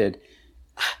intended.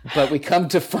 But we come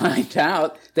to find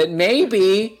out that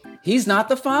maybe he's not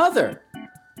the father.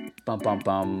 Bum, bum,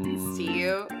 bum. See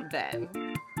you then.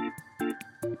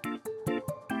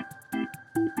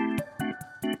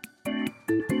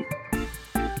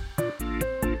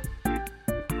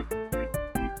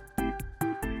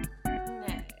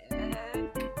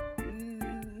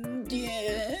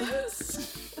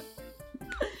 Yes.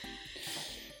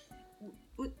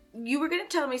 You were going to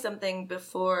tell me something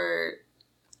before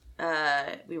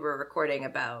we were recording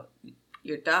about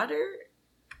your daughter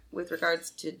with regards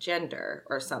to gender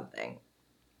or something.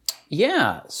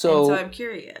 Yeah. So I'm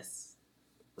curious.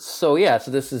 So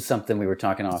this is something we were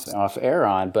talking off air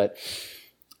on, but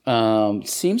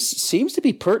seems to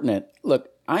be pertinent. Look,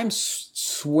 I'm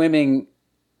swimming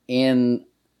in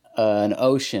an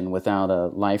ocean without a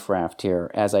life raft here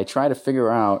as I try to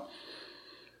figure out,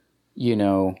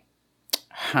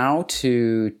 how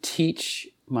to teach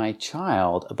my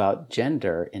child about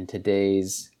gender in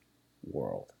today's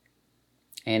world.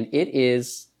 And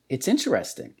it's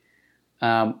interesting.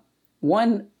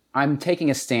 One, I'm taking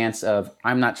a stance of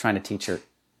I'm not trying to teach her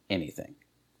anything,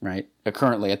 right?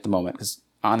 Currently at the moment, because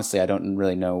honestly, I don't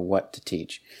really know what to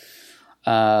teach.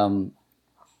 And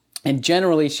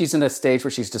generally, she's in a stage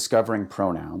where she's discovering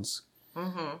pronouns.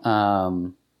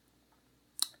 Mm-hmm.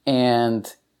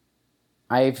 And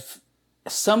I've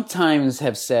sometimes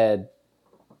have said,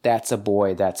 that's a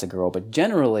boy, that's a girl. But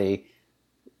generally,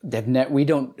 we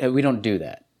don't do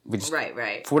that. We just,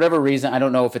 right. For whatever reason, I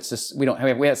don't know if it's just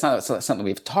it's not something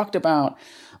we've talked about,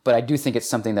 but I do think it's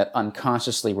something that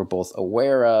unconsciously we're both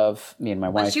aware of. Me and my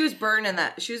wife. She was born in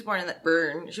that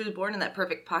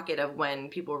perfect pocket of when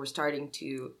people were starting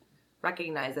to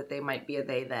recognize that they might be a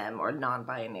they them or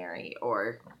non-binary,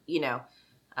 or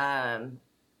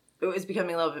it was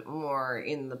becoming a little bit more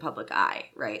in the public eye,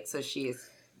 right? So she's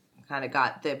kind of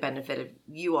got the benefit of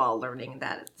you all learning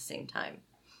that at the same time.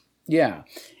 Yeah.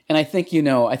 And I think,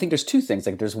 I think there's two things.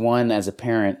 Like there's one as a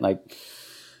parent, like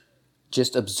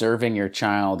just observing your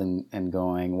child and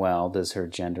going, well, does her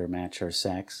gender match her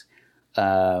sex?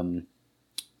 And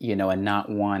not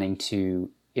wanting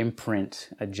to imprint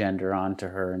a gender onto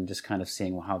her and just kind of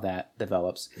seeing how that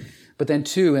develops. But then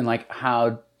two, and like,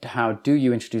 how do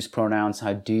you introduce pronouns?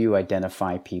 How do you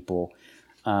identify people?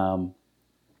 And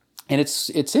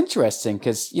it's interesting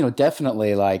because,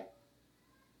 definitely like,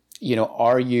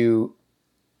 are you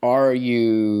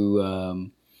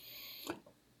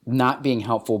not being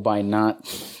helpful by not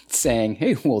saying,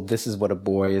 hey, well, this is what a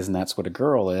boy is and that's what a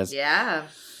girl is? Yeah.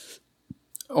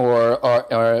 Or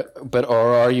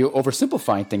are you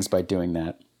oversimplifying things by doing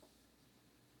that?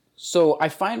 So I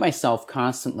find myself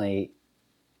constantly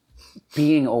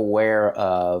being aware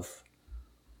of,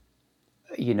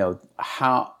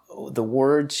 how the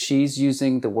words she's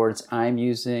using, the words I'm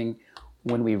using.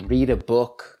 When we read a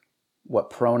book, what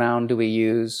pronoun do we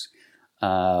use?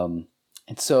 And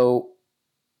so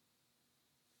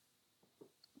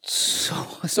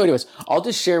anyways, I'll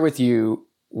just share with you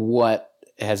what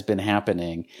has been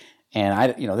happening.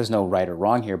 And there's no right or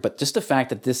wrong here, but just the fact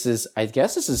that this is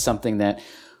something that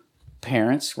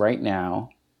parents right now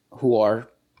who are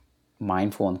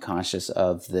mindful and conscious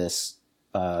of this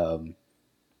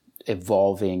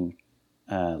evolving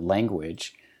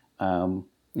language,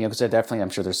 because I'm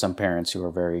sure there's some parents who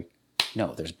are very,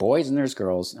 there's boys and there's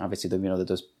girls. Obviously,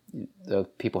 that the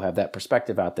people have that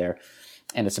perspective out there,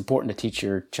 and it's important to teach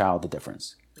your child the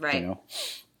difference. Right.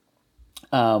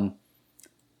 And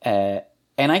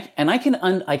I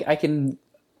can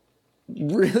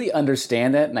really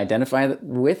understand that and identify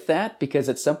with that, because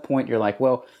at some point you're like,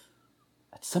 well,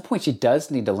 at some point she does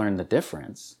need to learn the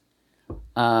difference.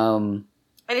 And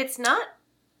it's not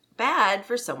bad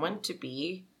for someone to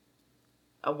be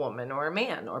a woman or a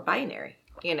man or binary.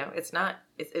 It's not,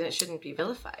 and it shouldn't be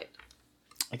vilified.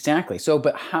 Exactly. So,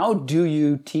 but how do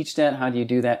you teach that? How do you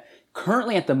do that?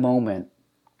 Currently at the moment,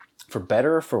 for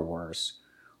better or for worse,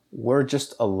 we're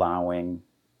just allowing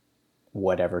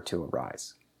whatever to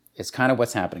arise. It's kind of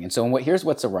what's happening. And so here's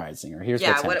what's arising, or here's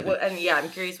what's happening. I'm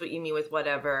curious what you mean with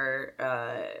whatever,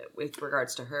 with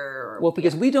regards to her.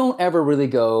 Because we don't ever really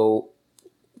go,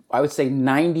 I would say at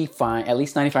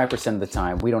least 95% of the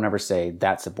time, we don't ever say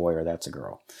that's a boy or that's a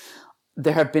girl.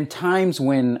 There have been times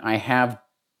when I have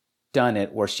done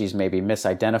it where she's maybe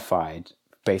misidentified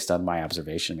based on my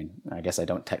observation. I mean, I guess I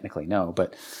don't technically know,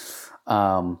 but,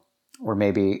 or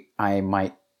maybe I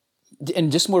might,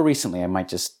 and just more recently, I might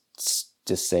just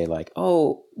say like,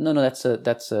 oh, no, that's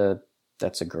a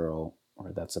girl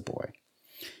or that's a boy.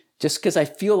 Just because I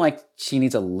feel like she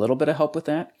needs a little bit of help with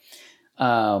that.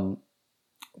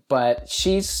 But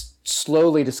she's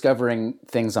slowly discovering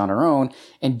things on her own.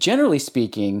 And generally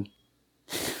speaking,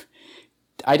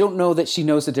 I don't know that she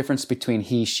knows the difference between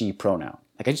he, she pronoun.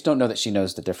 Like, I just don't know that she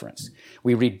knows the difference.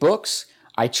 We read books.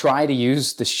 I try to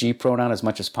use the she pronoun as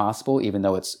much as possible, even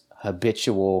though it's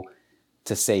habitual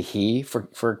to say he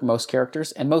for most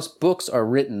characters. And most books are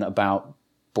written about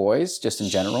boys, just in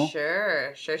general.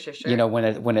 Sure. You know,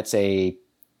 when it's a,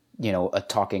 you know, a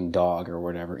talking dog or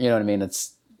whatever. You know what I mean?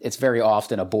 It's very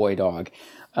often a boy dog.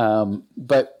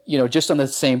 But, you know, just on the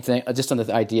same thing, just on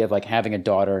the idea of like having a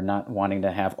daughter, not wanting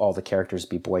to have all the characters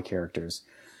be boy characters,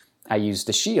 I use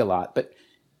the she a lot. But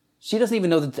she doesn't even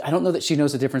know I don't know that she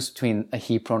knows the difference between a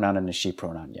he pronoun and a she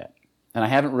pronoun yet. And I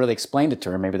haven't really explained it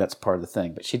to her. Maybe that's part of the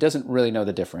thing. But she doesn't really know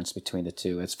the difference between the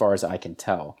two, as far as I can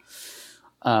tell.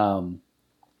 And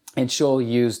she'll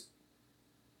use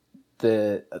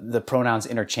the pronouns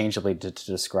interchangeably to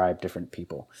describe different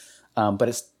people. But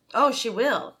it's... Oh, she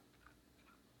will.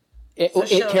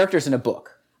 Characters in a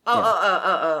book.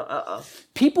 Oh.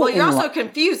 People. Well, you're also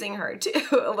confusing her too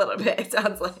a little bit. It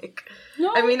sounds like.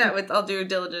 No, I mean that with all due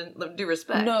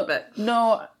respect.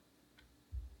 No,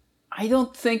 I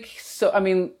don't think so. I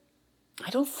mean, I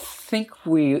don't think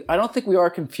we are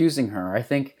confusing her. I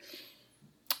think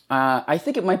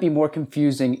it might be more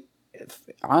confusing,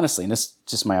 honestly, and this is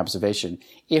just my observation.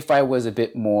 If I was a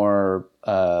bit more,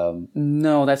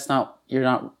 no, that's not. You're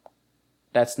not.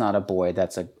 That's not a boy.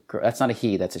 That's not a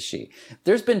he. That's a she.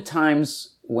 There's been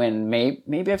times when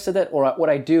maybe I've said that, or what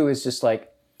I do is just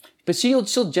like, but she'll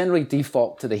generally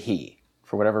default to the he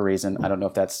for whatever reason. I don't know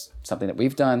if that's something that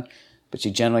we've done, but she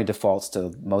generally defaults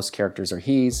to most characters are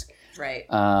he's. Right.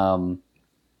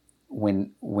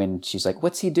 When she's like,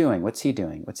 what's he doing? What's he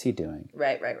doing? What's he doing?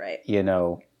 Right. You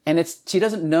know, and she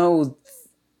doesn't know.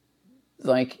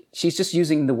 Like, she's just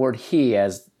using the word he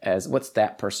as what's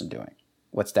that person doing?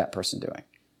 What's that person doing?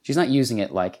 She's not using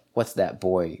it like, what's that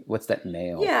boy? What's that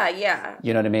male? Yeah.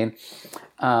 You know what I mean?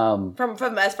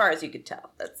 From as far as you could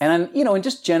tell. And, you know, and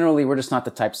just generally, we're just not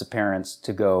the types of parents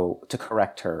to go to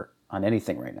correct her on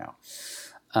anything right now.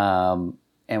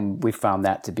 And we found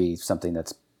that to be something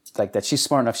that's like that. She's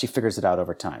smart enough. She figures it out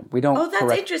over time. We don't. Oh,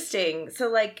 that's interesting. So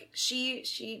like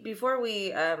she before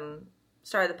we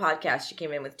started the podcast, she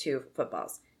came in with 2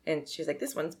 footballs. And she was like,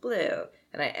 this one's blue.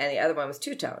 And the other one was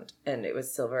two-toned. And it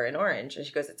was silver and orange. And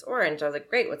she goes, it's orange. I was like,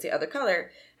 great, what's the other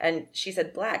color? And she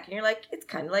said black. And you're like, it's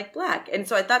kind of like black. And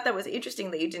so I thought that was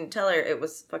interesting that you didn't tell her it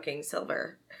was fucking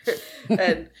silver.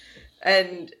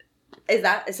 and is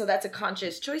that, so that's a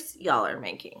conscious choice y'all are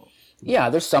making?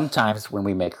 Yeah, there's some times when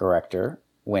we may correct her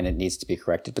when it needs to be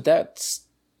corrected. But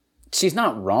she's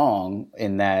not wrong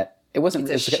in that. It wasn't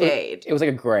a shade. It was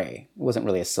like a gray. It wasn't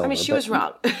really a silver. I mean, she was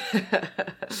wrong.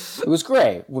 It was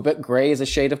gray, but gray is a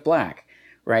shade of black,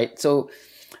 right? So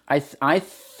I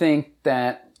think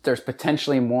that there's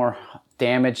potentially more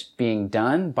damage being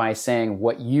done by saying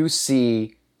what you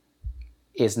see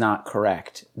is not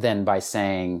correct than by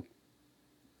saying,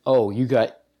 oh, you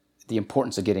got the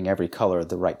importance of getting every color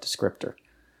the right descriptor,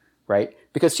 right?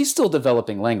 Because she's still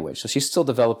developing language. So she's still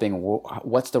developing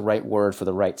what's the right word for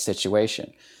the right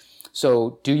situation.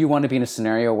 So do you want to be in a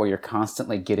scenario where you're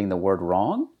constantly getting the word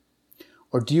wrong?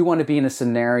 Or do you want to be in a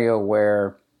scenario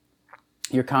where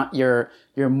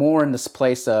you're more in this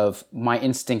place of my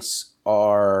instincts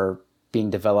are being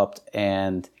developed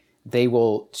and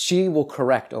she will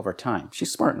correct over time.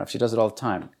 She's smart enough. She does it all the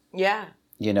time. Yeah.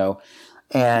 You know?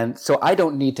 And so I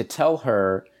don't need to tell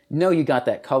her, no, you got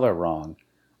that color wrong.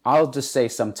 I'll just say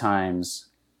sometimes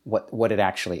what it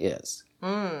actually is.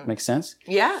 Makes sense?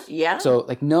 Yeah. So,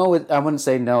 like, no, I wouldn't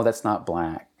say, no, that's not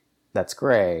black. That's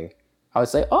gray. I would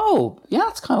say, oh, yeah,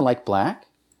 it's kind of like black.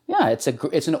 Yeah, it's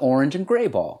an orange and gray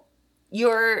ball.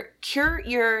 It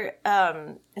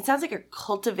sounds like you're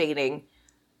cultivating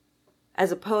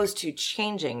as opposed to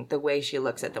changing the way she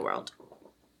looks at the world.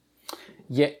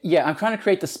 Yeah, I'm trying to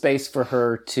create the space for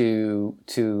her to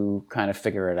kind of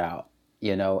figure it out,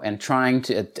 you know, and trying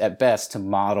to, at best, to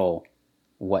model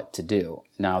what to do.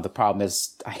 Now, the problem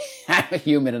is I'm a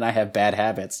human and I have bad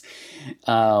habits.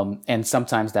 And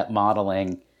sometimes that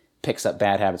modeling picks up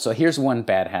bad habits. So here's one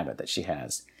bad habit that she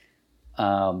has,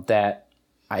 that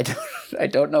I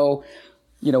don't know,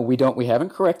 you know, we haven't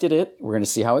corrected it. We're going to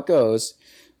see how it goes,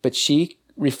 but she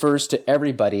refers to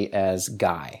everybody as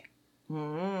guy.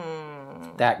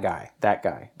 That guy.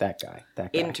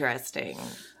 Interesting.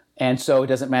 And so it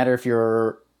doesn't matter if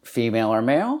you're female or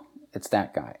male. It's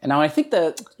that guy. And now I think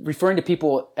that referring to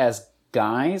people as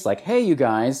guys, like, hey, you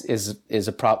guys, is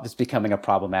it's becoming a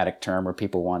problematic term where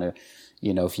people want to,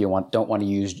 you know, if you don't want to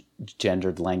use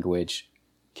gendered language,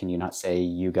 can you not say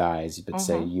you guys, but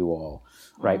say you all,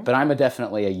 right? But I'm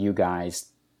definitely a you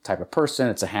guys type of person.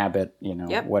 It's a habit,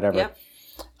 Yep, whatever. yep.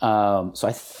 So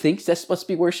I think that's supposed to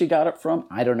be where she got it from.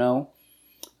 I don't know.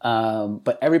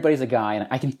 But everybody's a guy, and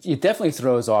it definitely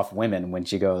throws off women when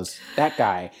she goes, that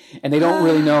guy. And they don't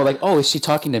really know, like, oh, is she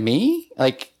talking to me?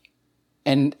 Like,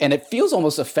 and it feels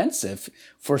almost offensive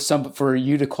for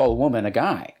you to call a woman a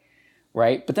guy,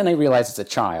 right? But then they realize it's a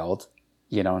child,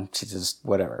 and she's just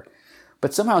whatever.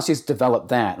 But somehow she's developed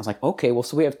that. I was like, okay, well,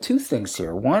 so we have two things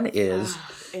here. One is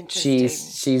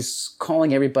she's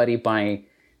calling everybody by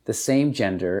the same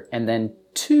gender, and then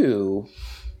two,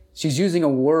 she's using a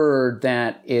word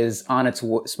that is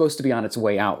supposed to be on its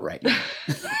way out right now.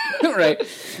 Right?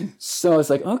 So it's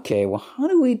like, okay, well, how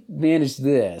do we manage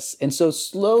this? And so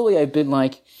slowly I've been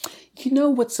like,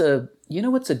 what's a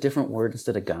different word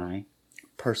instead of guy?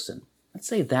 Person. Let's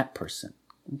say that person.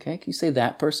 Okay, can you say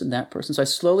that person, that person? So I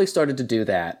slowly started to do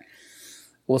that.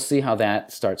 We'll see how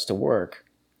that starts to work.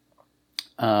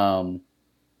 But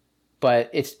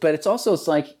it's also, it's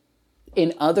like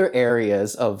in other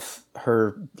areas of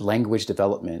her language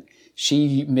development,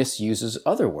 she misuses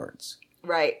other words.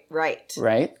 Right.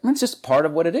 Right? That's just part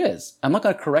of what it is. I'm not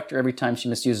going to correct her every time she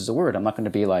misuses a word. I'm not going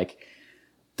to be like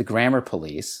the grammar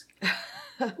police.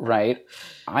 Right?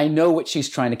 I know what she's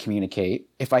trying to communicate.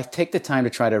 If I take the time to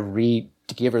try to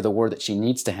give her the word that she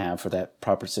needs to have for that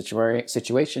proper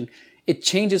situation, it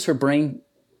changes her brain.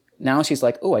 Now she's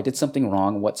like, oh, I did something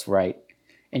wrong. What's right?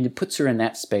 And it puts her in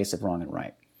that space of wrong and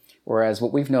right. Whereas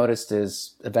what we've noticed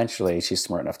is eventually she's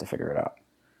smart enough to figure it out.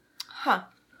 Huh.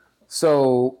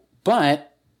 So,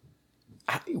 but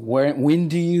when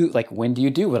do you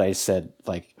do what I said,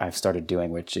 like I've started doing,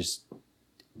 which is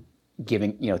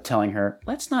telling her,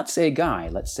 let's not say guy,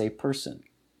 let's say person,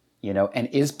 and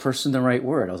is person the right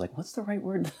word? I was like, what's the right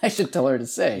word that I should tell her to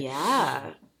say?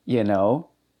 Yeah.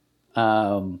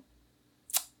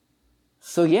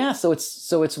 So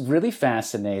it's really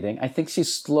fascinating. I think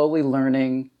she's slowly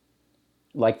learning,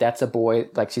 like, that's a boy.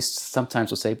 Like, she sometimes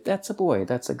will say, that's a boy,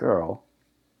 that's a girl.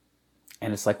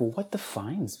 And it's like, well, what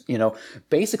defines,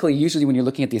 basically, usually when you're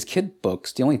looking at these kid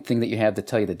books, the only thing that you have to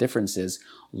tell you the difference is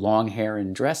long hair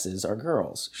and dresses are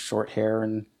girls, short hair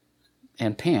and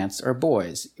pants are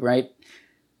boys, right?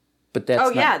 But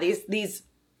that's yeah, these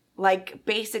like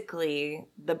basically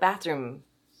the bathroom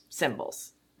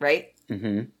symbols, right?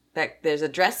 Mm-hmm. That there's a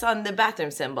dress on the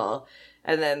bathroom symbol,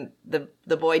 and then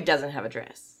the boy doesn't have a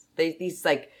dress. These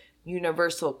like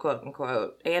universal, quote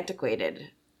unquote, antiquated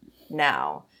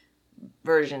now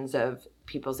versions of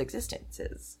people's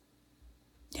existences.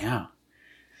 Yeah.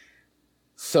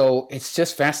 So it's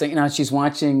just fascinating. Now she's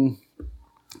watching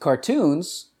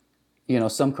cartoons,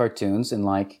 some cartoons, and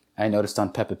like I noticed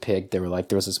on Peppa Pig, there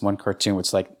was this one cartoon where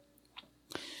it's like,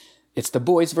 it's the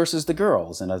boys versus the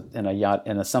girls in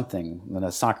a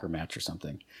soccer match or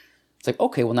something. It's like,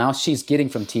 okay, well now she's getting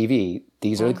from TV,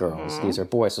 these are the girls, these are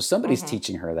boys. So somebody's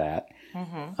teaching her that.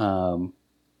 Mm-hmm.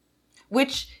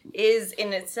 Which is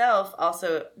in itself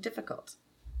also difficult.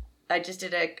 I just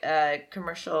did a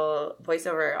commercial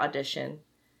voiceover audition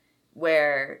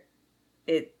where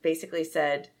it basically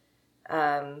said,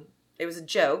 it was a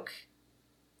joke,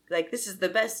 like, this is the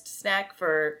best snack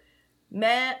for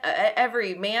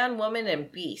every man, woman, and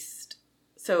beast.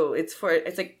 So it's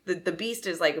like the beast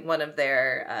is like one of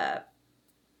their,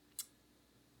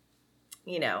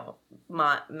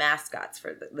 mascots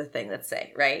for the thing, let's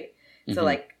say, right? Mm-hmm. So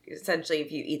like essentially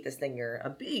if you eat this thing, you're a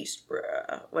beast,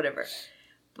 bruh, whatever.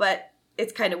 But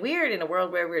it's kind of weird in a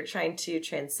world where we're trying to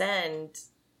transcend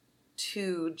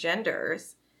two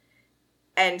genders.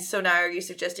 And so now are you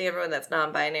suggesting everyone that's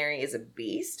non-binary is a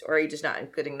beast? Or are you just not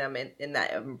including them in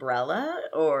that umbrella?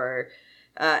 Or,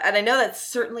 and I know that's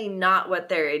certainly not what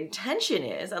their intention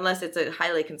is, unless it's a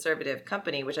highly conservative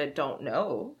company, which I don't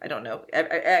know.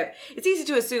 It's easy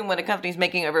to assume when a company's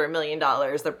making over $1 million,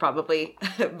 they're probably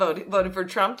voted for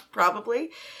Trump,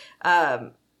 probably.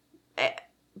 But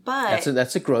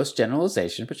that's a gross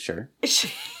generalization, but sure. That's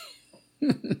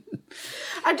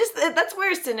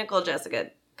where cynical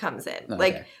Jessica comes in. Okay.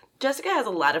 Like, Jessica has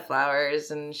a lot of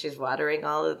flowers and she's watering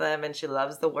all of them and she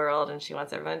loves the world and she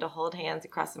wants everyone to hold hands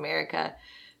across America,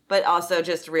 but also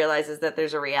just realizes that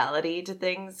there's a reality to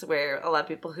things where a lot of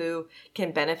people who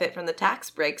can benefit from the tax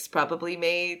breaks probably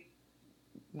may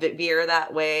veer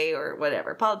that way or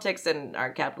whatever. Politics in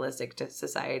our capitalistic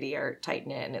society are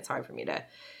tight-knit and it's hard for me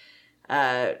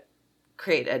to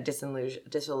create a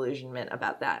disillusionment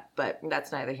about that, but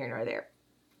that's neither here nor there.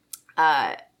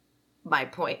 My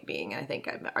point being, and I think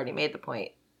I've already made the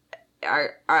point,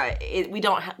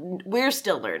 we're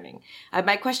still learning.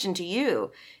 My question to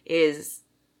you is,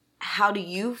 how do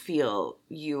you feel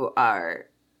you are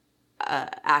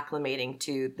acclimating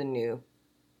to the new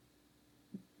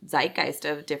zeitgeist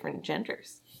of different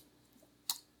genders?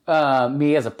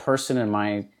 Me as a person in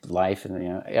my life,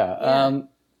 and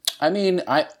I mean,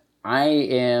 I'm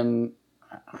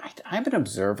an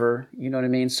observer. You know what I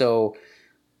mean? So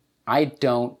I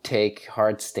don't take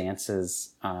hard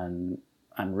stances on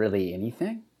really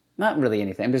anything. Not really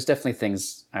anything. There's definitely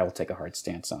things I will take a hard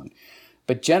stance on.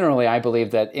 But generally, I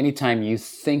believe that anytime you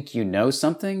think you know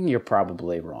something, you're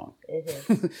probably wrong.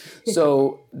 Mm-hmm.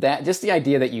 So that just the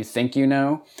idea that you think you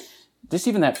know, just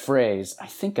even that phrase, I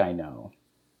think I know.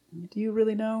 Do you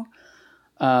really know?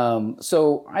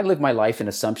 So I live my life in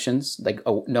assumptions, like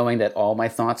knowing that all my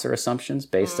thoughts are assumptions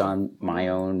based on my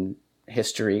own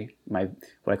history, what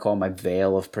I call my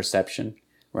veil of perception,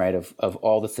 right? Of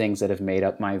all the things that have made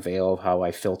up my veil of how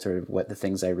I filtered what the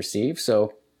things I receive.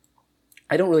 So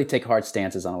I don't really take hard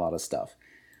stances on a lot of stuff,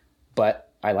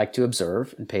 but I like to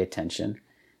observe and pay attention.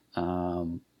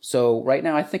 So right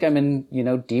now I think I'm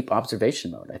in, deep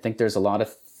observation mode. I think there's a lot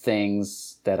of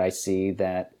things that I see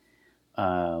that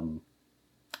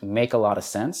make a lot of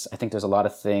sense. I think there's a lot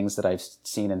of things that I've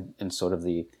seen in sort of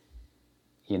the,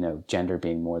 gender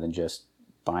being more than just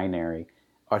binary,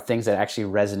 are things that actually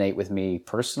resonate with me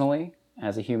personally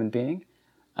as a human being.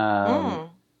 And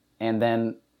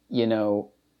then,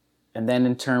 and then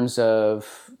in terms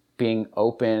of being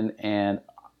open and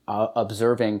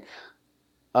observing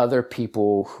other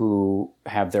people who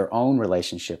have their own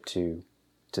relationship to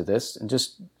this, and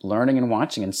just learning and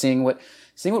watching and seeing what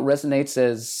resonates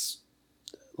as,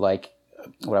 like,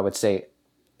 what I would say,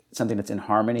 something that's in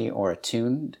harmony or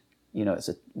attuned.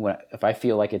 If I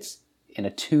feel like it's in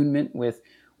attunement with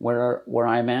where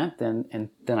I'm at, then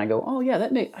I go, oh yeah,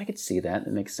 I could see that.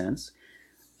 That makes sense.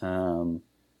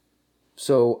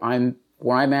 So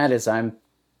where I'm at is I'm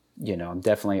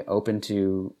definitely open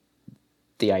to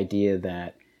the idea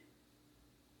that,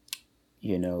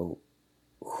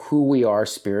 who we are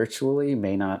spiritually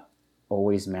may not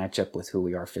always match up with who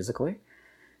we are physically.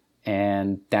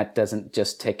 And that doesn't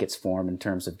just take its form in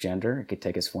terms of gender. It could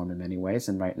take its form in many ways.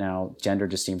 And right now, gender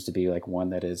just seems to be like one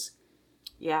that is,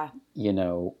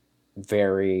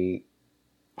 very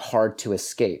hard to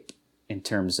escape in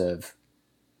terms of,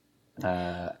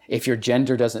 if your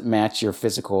gender doesn't match your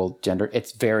physical gender,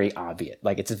 it's very obvious.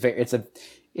 Like it's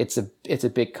a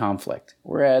big conflict.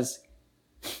 Whereas,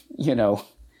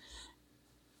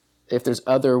 if there's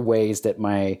other ways that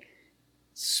my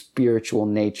spiritual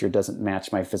nature doesn't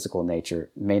match my physical nature,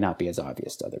 may not be as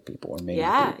obvious to other people, or may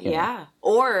not be,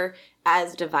 or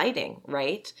as dividing,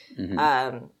 right?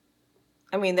 Mm-hmm.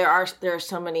 I mean, there are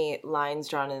so many lines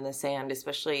drawn in the sand,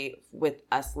 especially with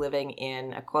us living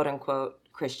in a quote unquote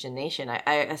Christian nation.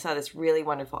 I saw this really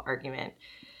wonderful argument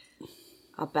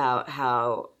about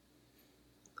how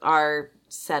our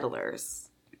settlers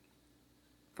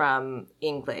from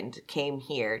England came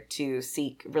here to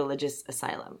seek religious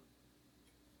asylum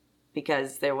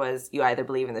because you either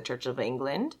believe in the Church of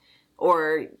England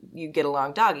or you get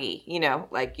along doggy,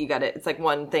 like it's like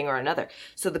one thing or another.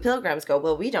 So the Pilgrims go,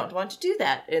 well, we don't want to do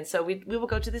that. And so we will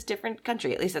go to this different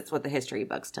country. At least that's what the history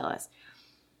books tell us.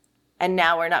 And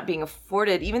now we're not being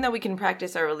afforded, even though we can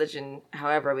practice our religion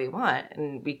however we want,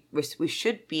 and we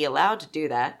should be allowed to do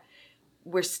that,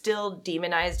 we're still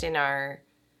demonized in our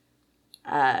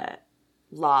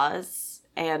laws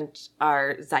and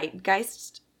our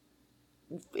zeitgeist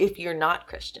if you're not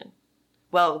Christian.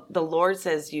 Well, the Lord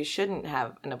says you shouldn't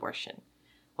have an abortion.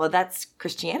 Well, that's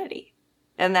Christianity,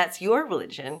 and that's your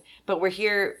religion, but we're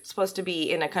here supposed to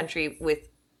be in a country with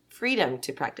freedom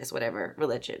to practice whatever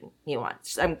religion you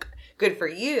want. Good for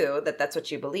you that that's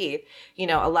what you believe.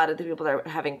 A lot of the people that are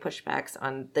having pushbacks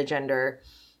on the gender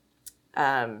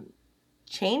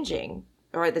changing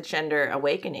or the gender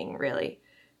awakening really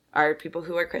are people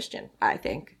who are Christian, I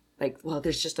think. Like, well,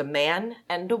 there's just a man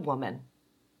and a woman.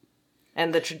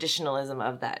 And the traditionalism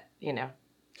of that, I mean,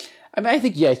 I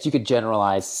think, yes, you could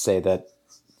generalize, say that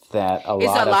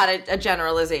a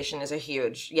generalization is a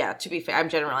huge, to be fair, I'm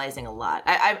generalizing a lot.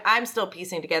 I'm still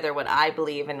piecing together what I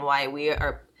believe and why we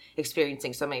are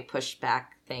experiencing so many pushback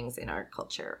things in our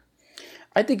culture.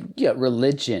 I think,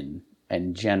 religion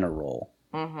in general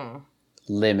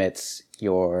limits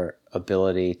your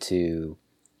ability to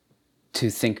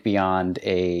think beyond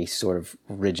a sort of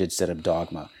rigid set of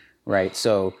dogma, right?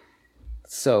 So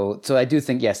I do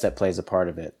think, yes, that plays a part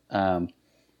of it.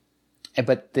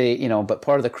 But but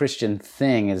part of the Christian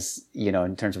thing is,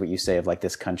 in terms of what you say of like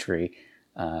this country,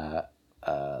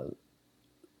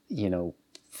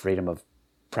 freedom of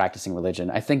practicing religion.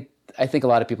 I think a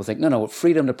lot of people think, no,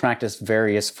 freedom to practice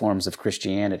various forms of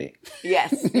Christianity.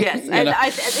 Yes. And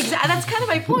that's kind of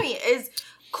my point is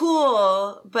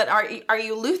cool, but are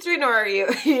you Lutheran or are you,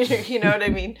 you know what I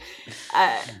mean?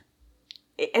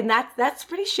 And that's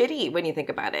pretty shitty when you think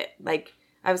about it. Like,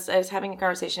 I was having a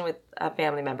conversation with a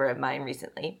family member of mine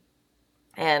recently,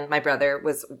 and my brother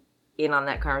was in on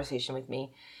that conversation with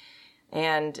me.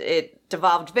 And it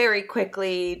devolved very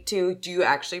quickly to, do you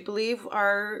actually believe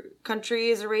our country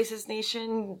is a racist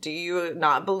nation? Do you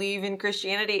not believe in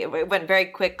Christianity? It went very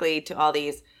quickly to all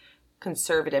these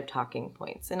conservative talking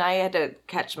points. And I had to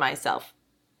catch myself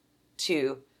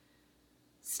to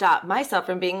stop myself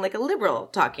from being like a liberal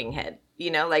talking head.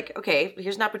 You know, like, okay,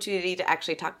 here's an opportunity to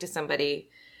actually talk to somebody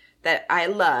that I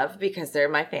love because they're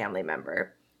my family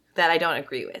member that I don't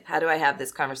agree with. How do I have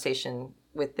this conversation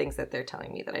with things that they're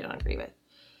telling me that I don't agree with?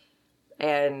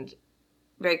 And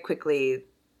very quickly,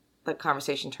 the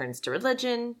conversation turns to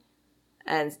religion.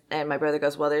 And my brother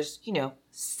goes, well, there's,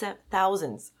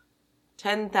 thousands,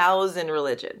 10,000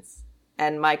 religions.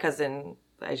 And my cousin,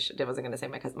 I wasn't going to say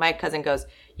my cousin. My cousin goes,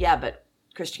 yeah, but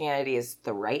Christianity is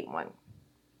the right one.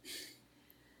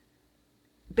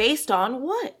 Based on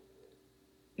what?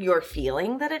 Your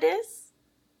feeling that it is?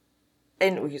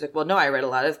 And he's like, well, no, I read a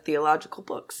lot of theological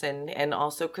books and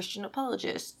also Christian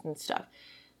apologists and stuff.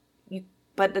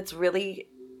 But it's really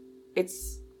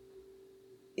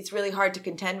hard to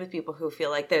contend with people who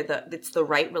feel like it's the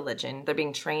right religion. They're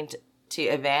being trained to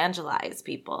evangelize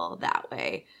people that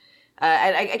way.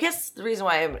 And I guess the reason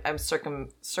why I'm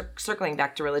circling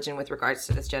back to religion with regards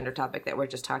to this gender topic that we're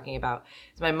just talking about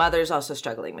is my mother's also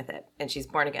struggling with it, and she's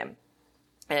born again.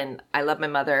 And I love my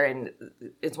mother, and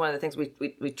it's one of the things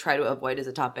we try to avoid as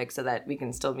a topic so that we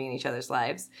can still be in each other's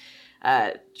lives.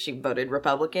 She voted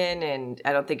Republican, and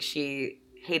I don't think she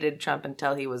hated Trump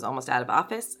until he was almost out of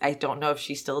office. I don't know if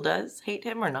she still does hate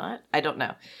him or not. I don't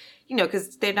know.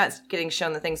 Because they're not getting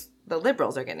shown the things the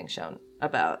liberals are getting shown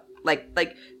about.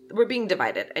 Like we're being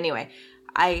divided. Anyway,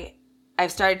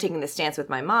 I've started taking the stance with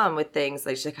my mom with things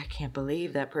like, she's like, I can't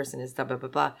believe that person is blah, blah, blah,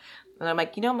 blah. And I'm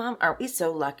like, Mom, aren't we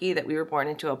so lucky that we were born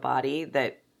into a body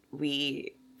that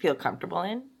we feel comfortable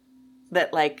in?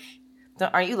 That, like,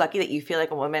 aren't you lucky that you feel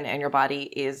like a woman and your body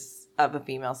is of a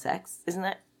female sex? Isn't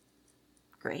that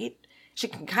great? She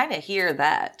can kind of hear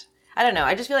that. I don't know.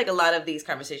 I just feel like a lot of these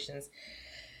conversations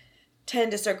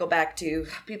tend to circle back to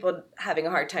people having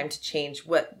a hard time to change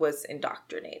what was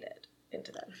indoctrinated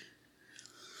into them.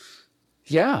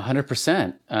 Yeah,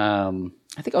 100%.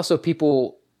 I think also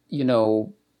people,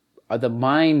 the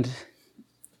mind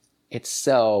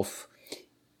itself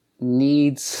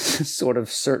needs sort of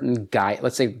certain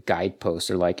let's say guideposts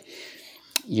or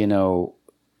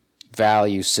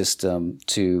value system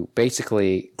to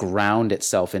basically ground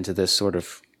itself into this sort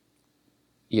of,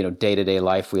 day-to-day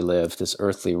life we live, this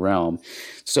earthly realm.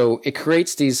 So it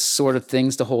creates these sort of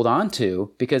things to hold on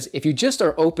to, because if you just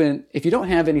are open, if you don't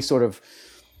have any sort of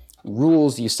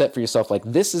rules you set for yourself, like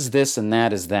this is this and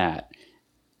that is that,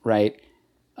 right?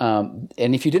 And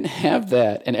if you didn't have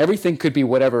that, and everything could be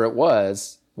whatever it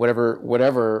was,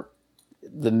 whatever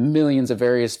the millions of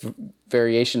various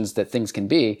variations that things can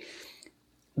be,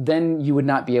 then you would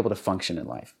not be able to function in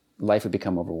life. Life would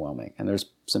become overwhelming. And there's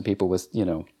some people with,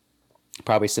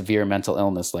 probably severe mental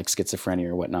illness like schizophrenia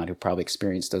or whatnot who probably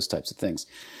experience those types of things.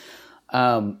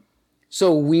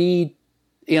 So we,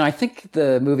 I think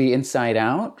the movie Inside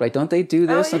Out, right? Don't they do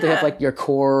this? Oh, yeah. Don't they have like your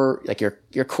core, like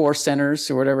your core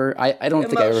centers or whatever? I don't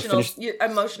think I ever finished. Your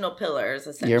emotional pillars,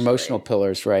 essentially. Your emotional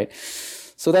pillars, right?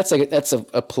 So that's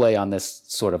a play on this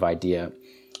sort of idea.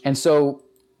 And so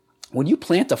when you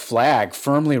plant a flag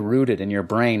firmly rooted in your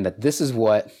brain that this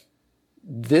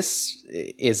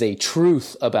is a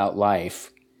truth about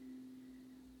life,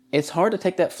 it's hard to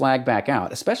take that flag back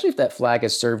out, especially if that flag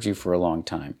has served you for a long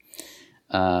time.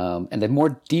 And the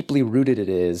more deeply rooted it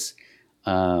is,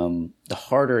 the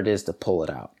harder it is to pull it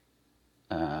out.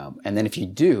 And then if you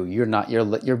do, you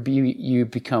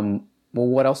become, well,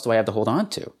 what else do I have to hold on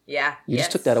to? Yeah. You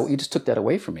just took that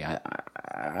away from me.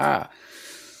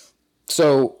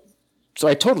 So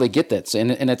I totally get that.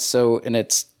 And it's to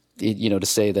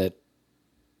say that,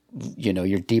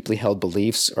 your deeply held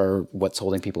beliefs are what's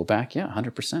holding people back. Yeah,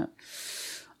 100%.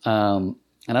 And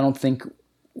I don't think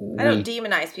I don't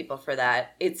demonize people for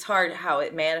that. It's hard how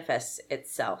it manifests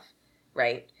itself,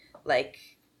 right? Like,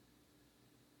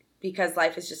 because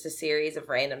life is just a series of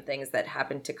random things that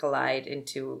happen to collide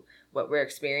into what we're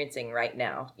experiencing right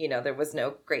now. There was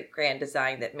no great grand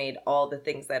design that made all the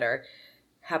things that are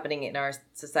happening in our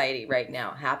society right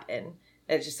now happen.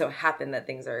 It just so happened that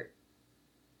things are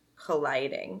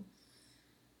colliding.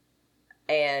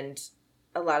 And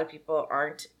a lot of people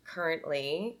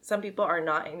some people are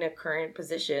not in a current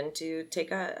position to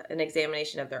take an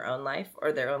examination of their own life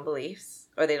or their own beliefs,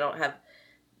 or they don't have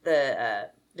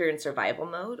they're in survival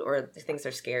mode or things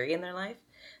are scary in their life.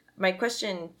 My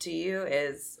question to you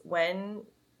is when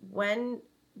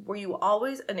were you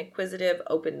always an inquisitive,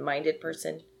 open-minded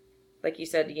person? Like you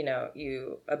said,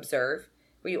 you observe.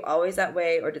 Were you always that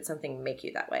way, or did something make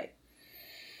you that way?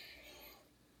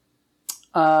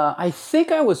 I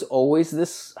think I was always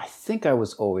this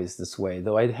way,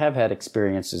 though I have had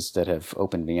experiences that have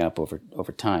opened me up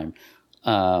over time.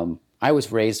 I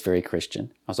was raised very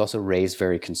Christian. I was also raised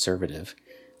very conservative.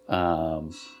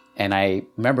 And I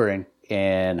remember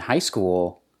in high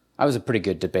school, I was a pretty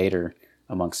good debater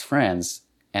amongst friends,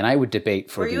 and I would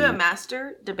debate for Were you a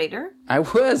master debater? I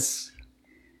was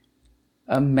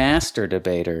a master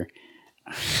debater.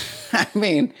 I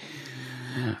mean,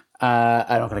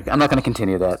 I'm not going to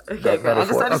continue that. Okay,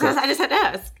 I just had to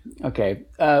ask. Okay,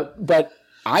 but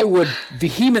I would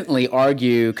vehemently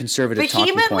argue conservative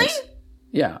talking points.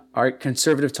 Yeah,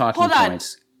 conservative talking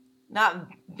points. Not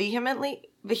vehemently.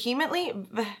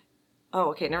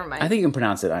 Oh, okay, never mind. I think you can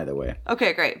pronounce it either way.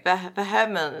 Okay, great.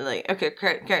 Vehemently. Okay,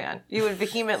 carry on. You would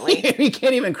vehemently. You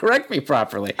can't even correct me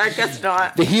properly. I guess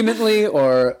not. Vehemently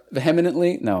or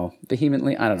vehemently? No,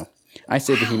 vehemently. I don't know. I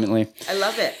say vehemently. I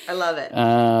love it.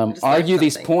 Argue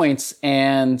these points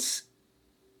and,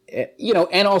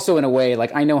 and also in a way,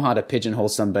 like I know how to pigeonhole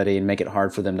somebody and make it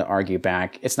hard for them to argue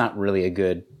back. It's not really a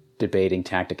good debating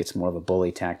tactic. It's more of a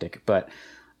bully tactic. But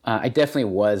I definitely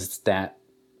was that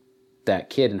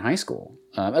kid in high school.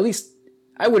 At least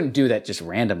I wouldn't do that just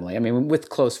randomly. I mean, with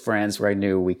close friends where I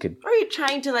knew we could. Or you're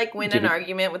trying to win an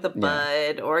argument with a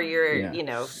bud, or you're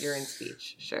you're in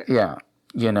speech. Sure. Yeah.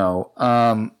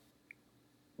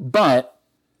 But,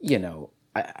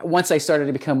 once I started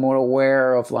to become more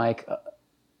aware of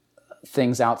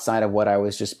things outside of what I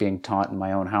was just being taught in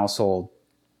my own household,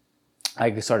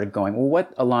 I started going, well,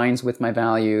 what aligns with my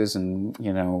values and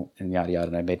yada, yada.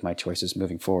 And I made my choices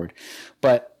moving forward.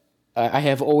 But I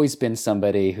have always been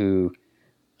somebody who,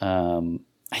 I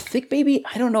think maybe,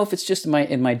 I don't know if it's just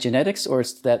in my genetics or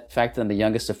it's that fact that I'm the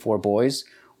youngest of 4 boys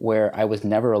where I was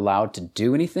never allowed to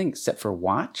do anything except for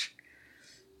watch.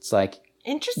 It's like,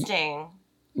 interesting.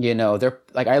 They're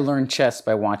like, I learned chess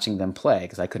by watching them play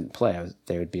because I couldn't play.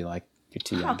 They would be like, you're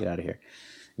too young, get out of here.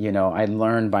 I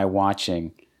learned by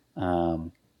watching. I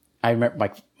remember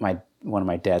one of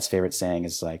my dad's favorite saying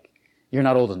is like, you're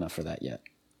not old enough for that yet.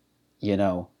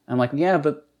 I'm like, yeah,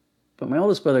 but my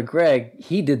oldest brother, Greg,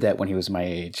 he did that when he was my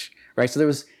age. Right. So there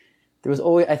was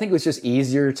always, I think it was just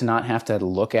easier to not have to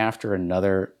look after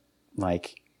another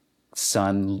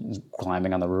son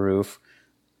climbing on the roof.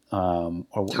 Or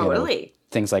totally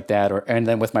things like that. And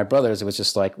then with my brothers, it was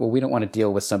just like, well, we don't want to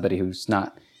deal with somebody who's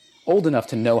not old enough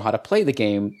to know how to play the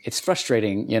game. It's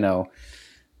frustrating, yada,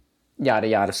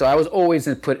 yada. So I was always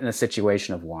put in a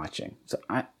situation of watching. So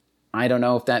I don't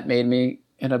know if that made me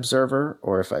an observer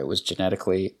or if I was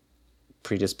genetically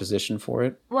predispositioned for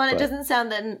it. Well, it doesn't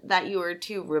sound then that you were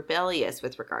too rebellious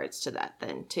with regards to that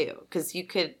then too. Because you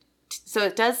could, so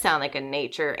it does sound like a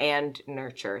nature and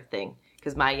nurture thing.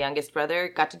 Because my youngest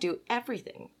brother got to do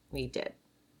everything we did.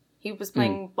 He was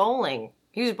playing bowling.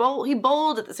 He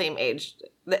bowled at the same age.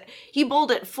 He bowled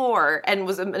at 4 and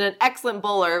was an excellent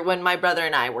bowler when my brother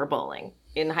and I were bowling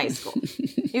in high school.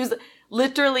 He was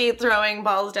literally throwing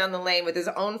balls down the lane with his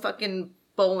own fucking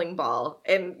bowling ball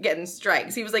and getting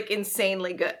strikes. He was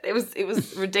insanely good. It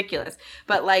was ridiculous.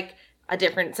 But a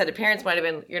different set of parents might have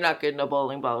been, you're not getting a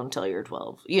bowling ball until you're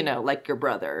 12. Like your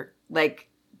brother.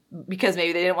 Because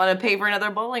maybe they didn't want to pay for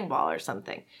another bowling ball or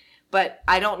something. But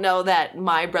I don't know that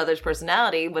my brother's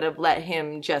personality would have let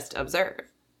him just observe.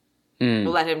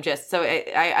 Let him just, so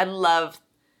I love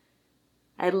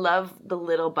the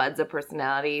little buds of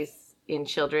personalities in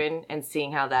children and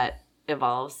seeing how that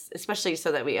evolves, especially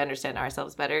so that we understand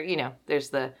ourselves better. There's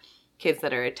the kids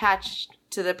that are attached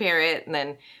to the parent, and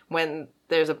then when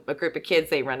there's a group of kids,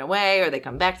 they run away or they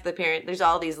come back to the parent. There's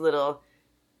all these little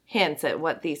hints at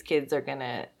what these kids are going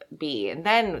to be. And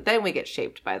then we get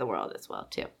shaped by the world as well,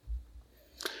 too.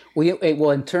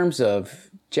 Well, in terms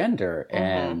of gender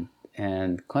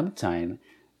and Clementine,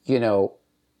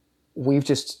 we've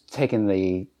just taken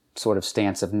the sort of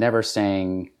stance of we've never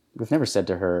said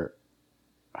to her,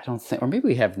 I don't think, or maybe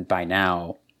we have by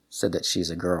now said that she's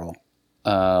a girl.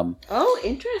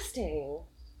 Interesting.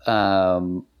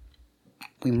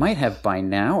 We might have by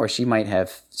now, or she might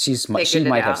have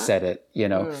said it,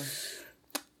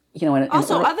 And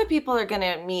also, other people are going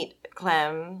to meet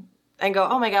Clem and go,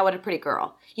 oh my God, what a pretty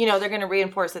girl. They're going to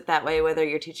reinforce it that way, whether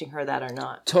you're teaching her that or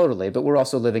not. Totally. But we're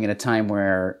also living in a time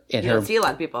where you don't see a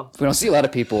lot of people. We don't see a lot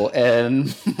of people.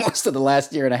 And most of the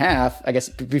last year and a half, I guess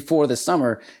before the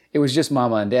summer, it was just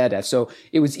mama and dad. So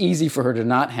it was easy for her to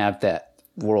not have that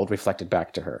world reflected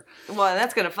back to her. Well, and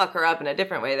that's going to fuck her up in a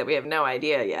different way that we have no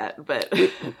idea yet, but...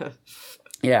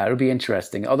 Yeah, it'll be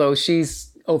interesting. Although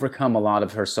she's overcome a lot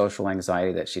of her social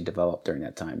anxiety that she developed during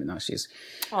that time, and now she's...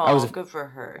 good for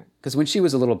her. Because when she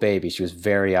was a little baby, she was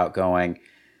very outgoing,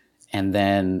 and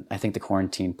then I think the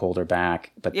quarantine pulled her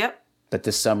back. But But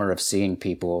this summer of seeing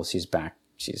people, she's back.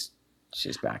 She's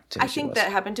back to who I she think was.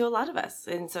 that happened to a lot of us,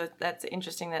 and so that's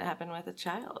interesting that it happened with a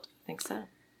child. I think so.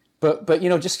 But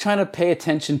just trying to pay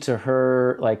attention to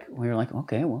her, like we were like,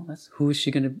 okay, well,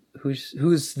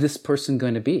 who's this person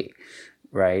going to be,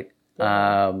 right?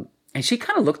 And she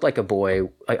kind of looked like a boy.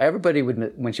 Like everybody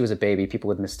would, when she was a baby, people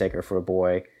would mistake her for a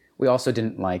boy. We also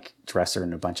didn't like dress her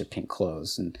in a bunch of pink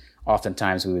clothes, and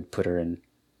oftentimes we would put her in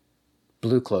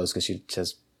blue clothes because she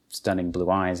has stunning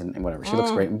blue eyes and whatever. She looks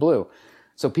great in blue,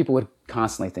 so people would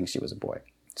constantly think she was a boy.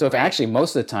 So if actually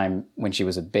most of the time when she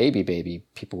was a baby,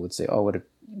 people would say, "Oh, what a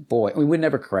boy." We would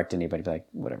never correct anybody. Be like,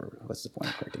 whatever. What's the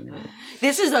point of correcting anybody?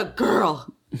 This is a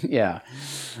girl. Yeah.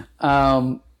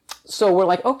 So we're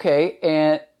like, okay,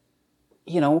 and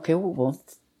okay, well,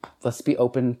 let's be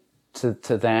open to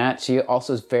that. She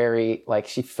also is very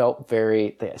she felt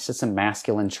very. It's just some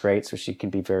masculine traits where she can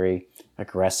be very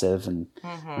aggressive, and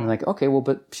I'm like, okay, well,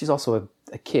 but she's also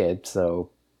a kid, so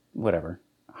whatever.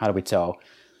 How do we tell?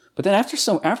 But then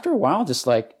after a while, just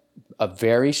like a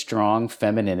very strong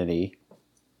femininity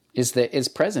is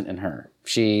present in her.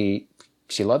 She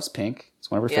loves pink. It's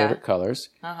one of her favorite colors.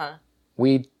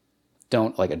 We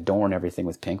don't adorn everything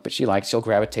with pink, but she'll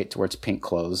gravitate towards pink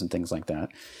clothes and things like that.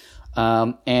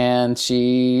 And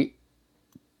she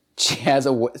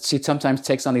sometimes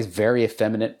takes on these very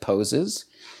effeminate poses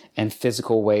and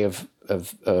physical way of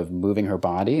moving her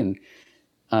body. And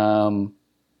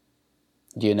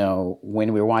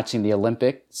when we were watching the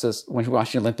Olympics, and we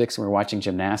were watching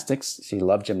gymnastics, she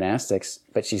loved gymnastics,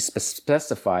 but she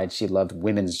specified she loved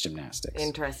women's gymnastics.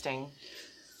 Interesting.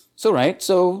 So,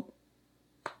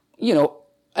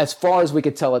 as far as we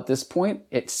could tell at this point,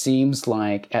 it seems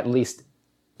like at least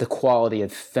the quality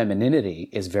of femininity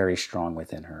is very strong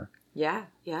within her. Yeah,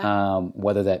 yeah.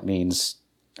 Whether that means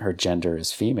her gender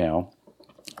is female,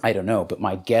 I don't know. But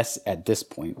my guess at this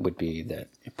point would be that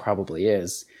it probably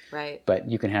is. Right. But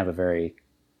you can have a very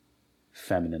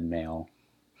feminine male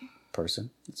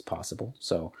person. It's possible.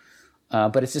 So,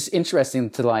 but it's just interesting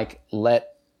to let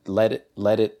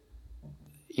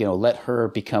her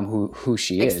become who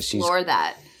she is. Explore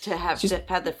that, to have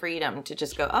the freedom to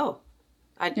just go, oh,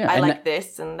 I like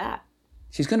this and that.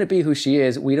 She's going to be who she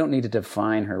is. We don't need to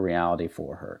define her reality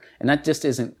for her. And that just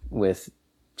isn't with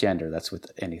gender. That's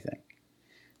with anything.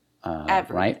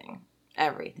 Everything. Right?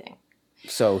 Everything.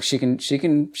 So she can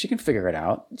figure it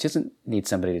out. She doesn't need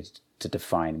somebody to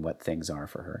define what things are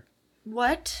for her.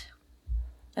 What?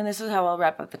 And this is how I'll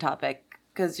wrap up the topic,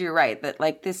 because you're right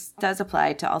that this does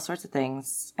apply to all sorts of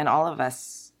things, and all of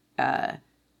us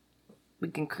we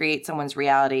can create someone's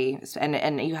reality,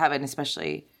 and you have an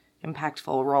especially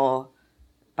impactful role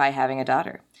by having a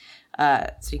daughter.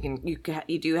 So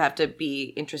you do have to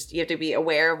be interested. You have to be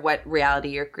aware of what reality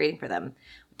you're creating for them.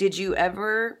 Did you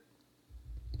ever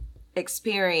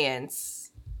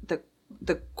experience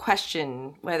the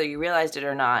question, whether you realized it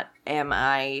or not, am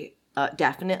I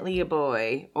definitely a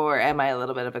boy or am I a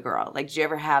little bit of a girl? Did you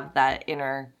ever have that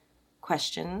inner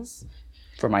questions?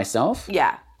 For myself?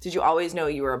 Yeah. Did you always know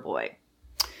you were a boy?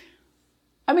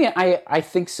 I mean, I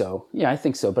think so. Yeah, I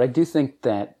think so. But I do think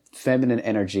that feminine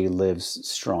energy lives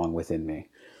strong within me.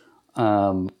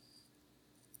 And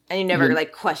you never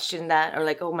questioned that,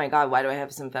 or oh my God, why do I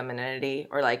have some femininity?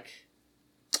 Or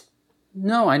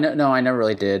No, I never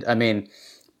really did. I mean,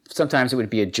 sometimes it would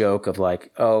be a joke of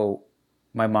oh,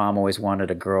 my mom always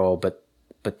wanted a girl, but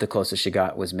the closest she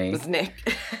got was me. It was Nick.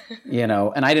 And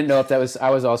I didn't know if that was,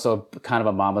 I was also kind of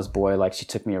a mama's boy. She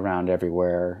took me around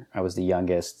everywhere. I was the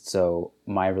youngest, so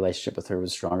my relationship with her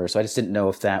was stronger. So I just didn't know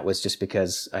if that was just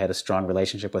because I had a strong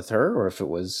relationship with her, or if it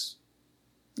was,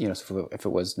 if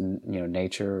it was,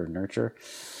 nature or nurture.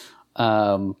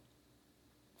 I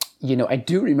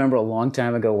do remember a long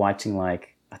time ago watching a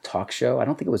talk show. I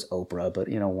don't think it was Oprah, but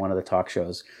one of the talk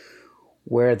shows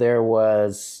where there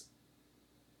was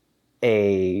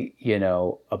a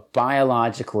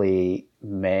biologically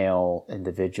male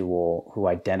individual who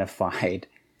identified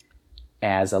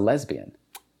as a lesbian.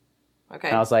 Okay.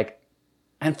 And I was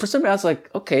and for some reason I was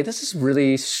okay, this is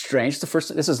really strange.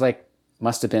 This is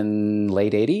must have been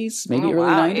late 80s, maybe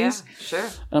early 90s. Yeah, sure.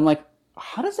 And I'm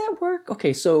how does that work?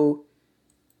 Okay, so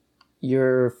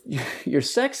your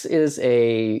sex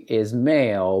is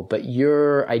male, but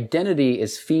your identity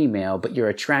is female, but you're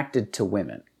attracted to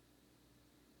women.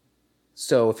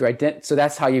 So if you're so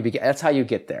that's how you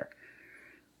get there.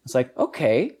 It's like,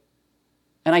 okay.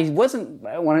 And I wasn't,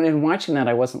 when in watching that,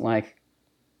 I wasn't like,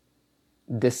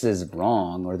 this is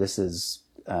wrong or this is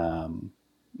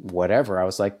whatever. I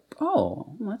was like,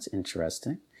 oh, well, that's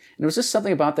interesting. And there was just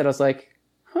something about that. I was like,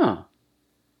 huh,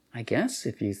 I guess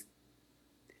if you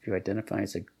identify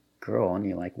as a girl and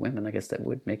you like women, I guess that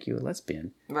would make you a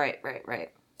lesbian. Right.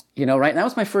 You know, right? That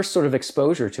was my first sort of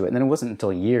exposure to it. And then it wasn't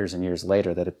until years and years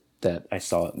later that I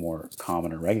saw it more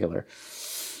common or regular.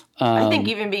 I think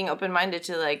even being open-minded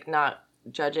to like not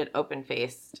judge it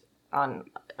open-faced on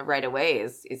right away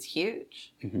is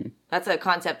huge. Mm-hmm. That's a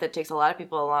concept that takes a lot of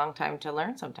people a long time to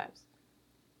learn sometimes.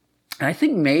 And I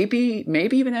think maybe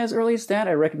even as early as that,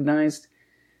 I recognized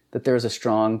that there was a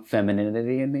strong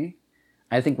femininity in me.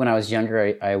 I think when I was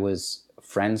younger, I was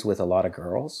friends with a lot of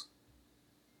girls.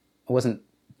 I wasn't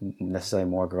necessarily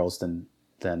more girls than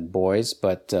boys,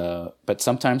 but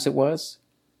sometimes it was.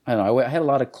 I don't know. I had a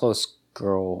lot of close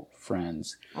girl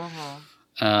friends.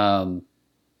 Uh-huh.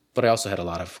 But I also had a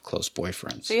lot of close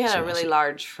boyfriends. So you had a really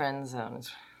large friend zone.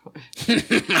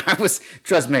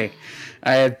 Trust me,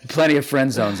 I had plenty of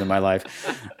friend zones in my life.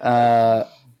 But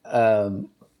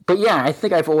yeah, I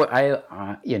think I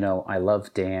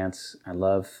love dance. I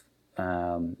love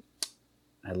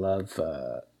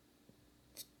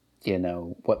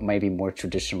what might be more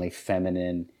traditionally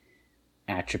feminine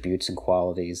attributes and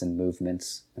qualities and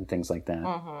movements and things like that.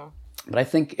 Uh-huh. But I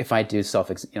think if I do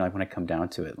when I come down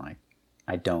to it, like,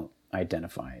 I don't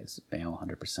identify as male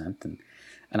 100%.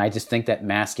 And I just think that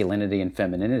masculinity and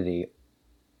femininity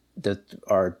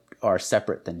are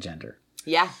separate than gender.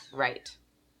 Yeah, right.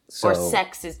 So, or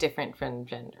sex is different from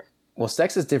gender. Well,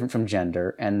 sex is different from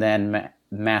gender, and then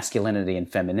masculinity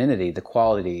and femininity, the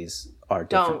qualities are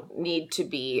different. Don't need to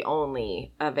be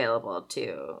only available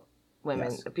to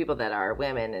women, yes. People that are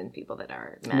women and people that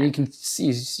are men. I mean, you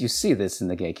see this in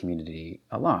the gay community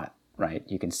a lot, right?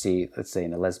 You can see, let's say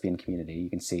in a lesbian community, you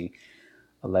can see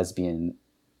a lesbian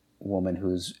woman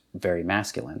who's very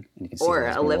masculine, and you can see or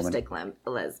a lipstick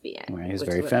lesbian, right, who's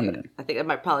very feminine. I think it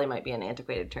probably might be an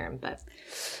antiquated term, but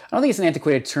I don't think it's an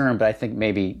antiquated term. But I think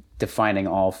maybe defining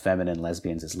all feminine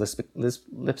lesbians as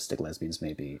lipstick lesbians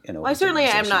may be an. Well, I certainly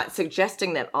am not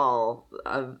suggesting that all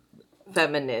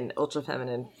feminine, ultra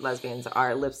feminine lesbians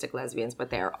are lipstick lesbians, but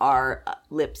there are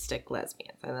lipstick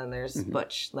lesbians, and then there's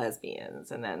butch lesbians,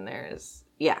 and then there's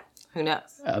who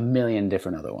knows? A million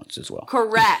different other ones as well.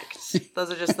 Correct.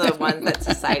 Those are just the ones that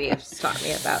society has taught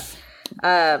me about.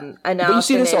 But you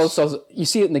see this also. You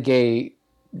see it in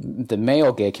the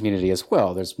male gay community as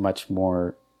well. There's much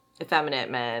more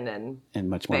effeminate men and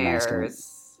much more masculine.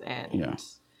 And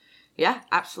yeah,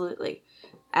 absolutely.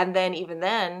 And then even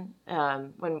then,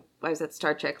 when I was at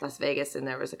Star Trek Las Vegas, and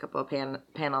there was a couple of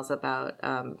panels about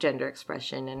gender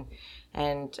expression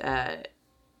and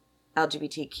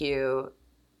LGBTQ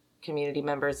community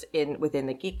members within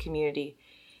the geek community,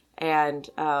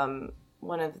 and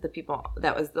one of the people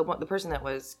that was the person that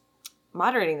was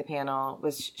moderating the panel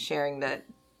was sharing that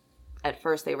at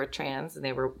first they were trans and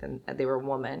they were a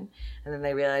woman, and then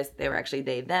they realized they were actually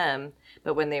they them,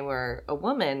 but when they were a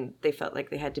woman they felt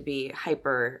like they had to be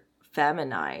hyper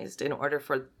feminized in order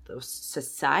for the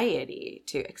society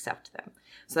to accept them.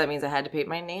 So that means I had to paint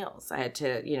my nails, I had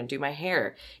to do my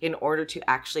hair in order to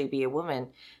actually be a woman.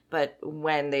 But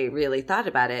when they really thought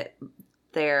about it,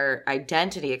 their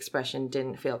identity expression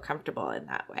didn't feel comfortable in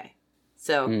that way.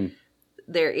 So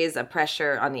there is a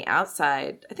pressure on the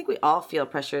outside. I think we all feel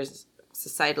pressures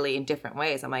societally in different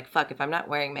ways. I'm like, fuck, if I'm not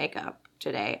wearing makeup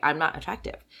today, I'm not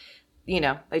attractive.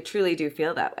 I truly do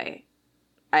feel that way.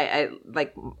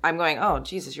 I'm going, oh,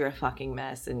 Jesus, you're a fucking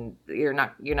mess, and you're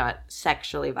not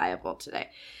sexually viable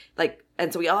today.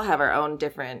 And so we all have our own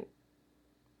different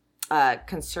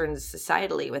concerns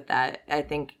societally with that, I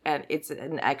think, and it's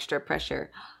an extra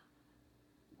pressure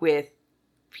with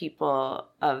people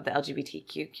of the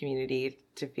LGBTQ community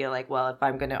to feel like, well, if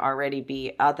I'm going to already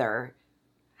be other,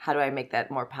 how do I make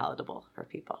that more palatable for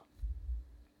people?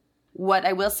 What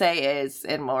I will say is,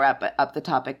 and we'll wrap up the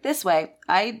topic this way,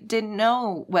 I didn't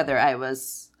know whether I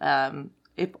was,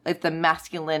 if the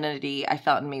masculinity I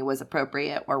felt in me was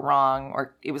appropriate or wrong,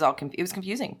 or it was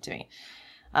confusing to me.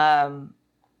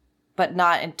 But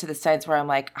not into the sense where I'm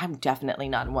like, I'm definitely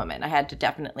not a woman. I had to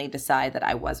definitely decide that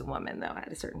I was a woman, though,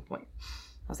 at a certain point.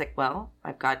 I was like, well,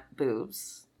 I've got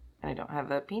boobs, and I don't have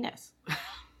a penis.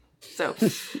 So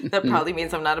that probably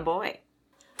means I'm not a boy.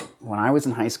 When I was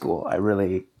in high school, I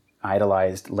really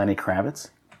idolized Lenny Kravitz.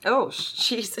 Oh,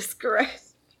 Jesus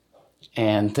Christ.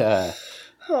 And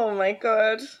oh my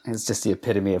God. It's just the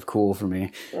epitome of cool for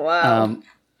me. Wow.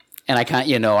 And I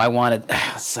kind I wanted,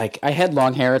 it's like, I had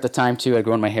long hair at the time too. I'd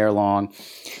grown my hair long.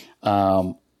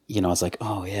 I was like,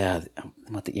 oh yeah, I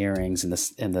want the earrings and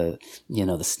the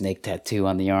the snake tattoo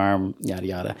on the arm, yada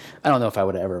yada. I don't know if I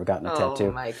would have ever gotten a tattoo.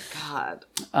 Oh my God.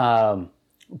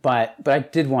 But I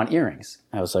did want earrings.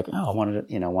 I was like, oh, I wanted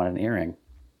an earring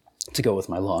to go with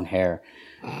my long hair.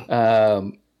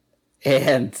 And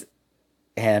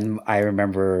I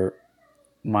remember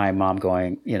my mom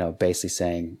going, basically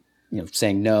saying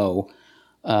no.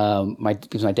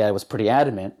 Because my dad was pretty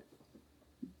adamant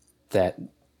that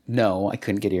no, I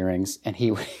couldn't get earrings. And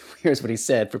here's what he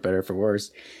said, for better or for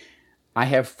worse: I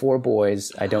have 4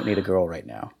 boys. I don't need a girl right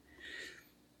now.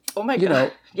 Oh my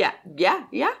God. Yeah.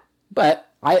 But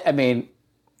I mean,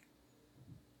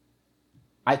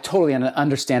 I totally an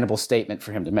understandable statement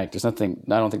for him to make. I don't think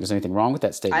there's anything wrong with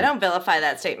that statement. I don't vilify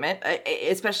that statement,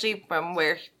 especially from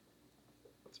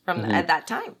at that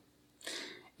time.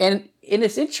 And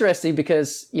it's interesting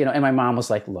because, and my mom was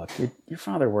like, look, your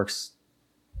father works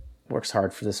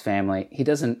hard for this family. He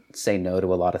doesn't say no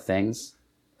to a lot of things.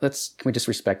 Can we just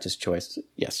respect his choice?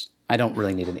 Yes. I don't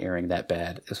really need an earring that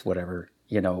bad. It's whatever.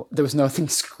 There was nothing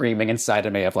screaming inside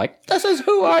of me of like, this is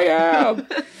who I am.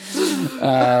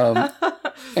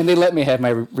 And they let me have my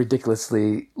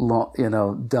ridiculously long,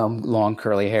 dumb, long,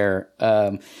 curly hair.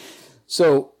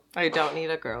 So I don't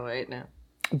need a girl right now.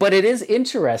 But it is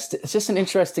interesting. It's just an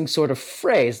interesting sort of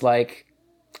phrase. Like,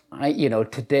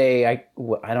 today, I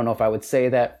don't know if I would say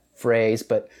that phrase,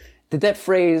 but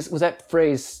was that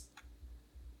phrase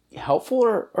helpful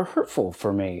or hurtful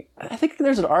for me? I think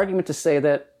there's an argument to say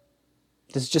that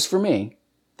this is just for me,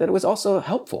 that it was also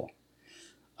helpful.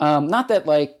 Not that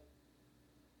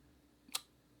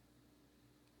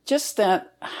just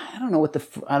that, I don't know,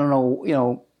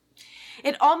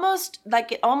 It almost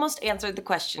answered the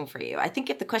question for you. I think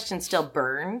if the question still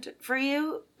burned for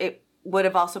you, it would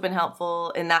have also been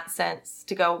helpful in that sense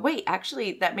to go, wait,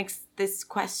 actually, that makes this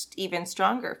quest even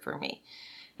stronger for me.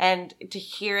 And to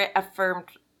hear it affirmed,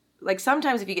 like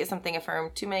sometimes if you get something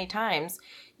affirmed too many times,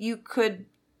 you could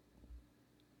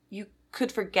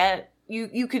forget,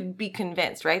 you could be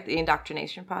convinced, right? The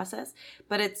indoctrination process.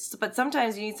 But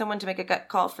sometimes you need someone to make a gut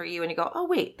call for you and you go, oh,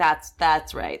 wait, that's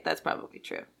right. That's probably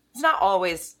true. It's not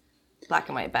always black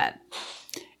and white bad.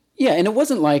 Yeah, and it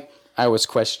wasn't like I was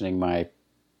questioning my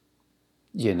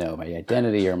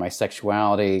identity or my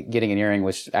sexuality. Getting an earring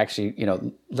was actually,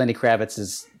 Lenny Kravitz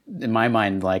is, in my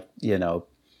mind,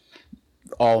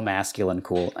 all masculine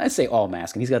cool. I'd say all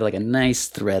masculine. He's got a nice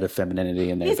thread of femininity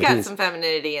in there. He's got some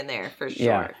femininity in there for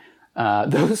sure. Yeah.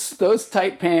 Those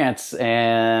tight pants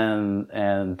and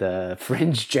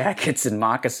fringe jackets and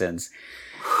moccasins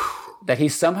that he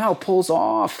somehow pulls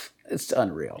off. It's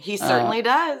unreal. He certainly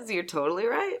does. You're totally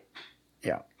right.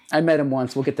 Yeah. I met him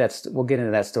once. We'll get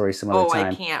into that story some other time. Oh,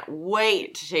 I can't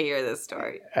wait to hear this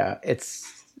story.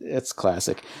 It's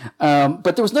classic.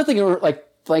 But there was nothing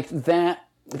like that.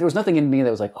 There was nothing in me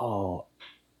that was like,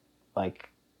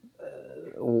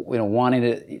 wanting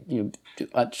to,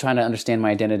 trying to understand my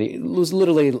identity. It was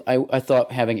literally, I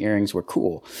thought having earrings were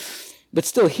cool. But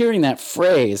still hearing that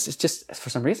phrase, it's just, for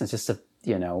some reason, it's just a,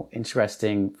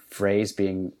 interesting phrase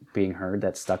being heard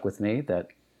that stuck with me, that,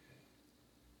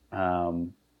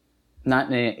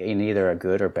 not in either a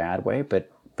good or bad way,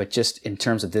 but just in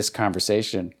terms of this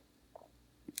conversation,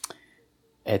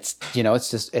 it's,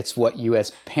 it's what you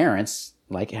as parents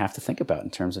have to think about in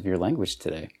terms of your language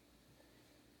today.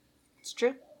 It's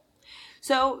true.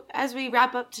 So as we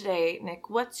wrap up today, Nick,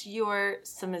 what's your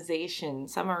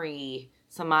surmisement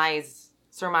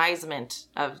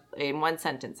in one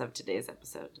sentence of today's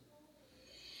episode?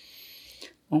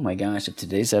 Oh my gosh, of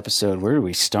today's episode, where do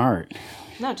we start?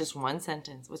 No, just one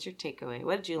sentence. What's your takeaway?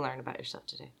 What did you learn about yourself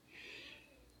today?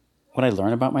 What I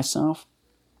learned about myself?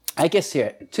 I guess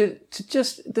here, to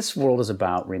just, this world is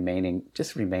about remain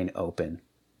open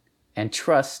and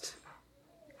trust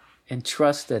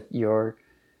that your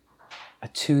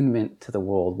attunement to the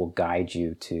world will guide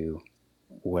you to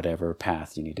whatever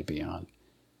path you need to be on.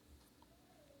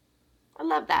 I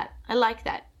love that. I like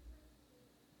that.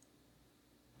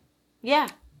 Yeah.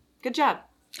 Good job.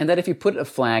 And that if you put a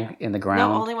flag in the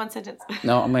ground... No, only one sentence.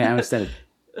 No, I mean, I understand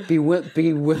it. Be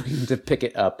willing to pick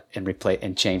it up and replace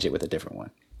and change it with a different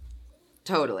one.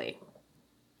 Totally.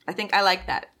 I think I like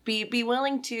that. Be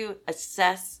willing to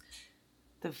assess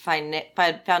the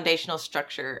foundational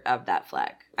structure of that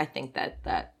flag. I think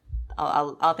that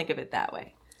I'll think of it that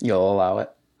way. You'll allow it?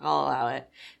 I'll allow it.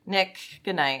 Nick,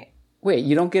 good night. Wait,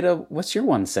 you don't get what's your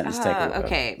one sentence takeaway?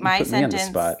 Okay, my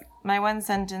one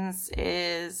sentence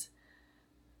is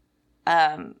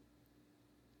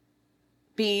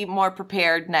be more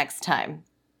prepared next time.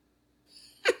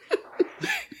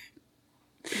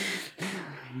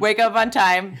 Wake up on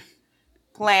time.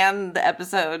 plan the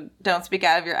episode. Don't speak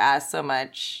out of your ass so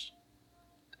much.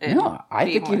 No,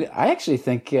 I actually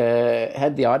think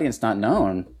had the audience not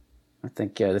known, I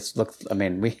think this looked. I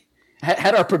mean, we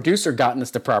had our producer gotten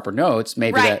us the proper notes.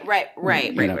 Maybe right.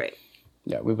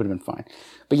 Yeah, we would have been fine.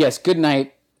 But yes, good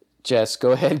night, Jess.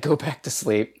 Go ahead, go back to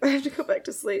sleep. I have to go back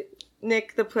to sleep.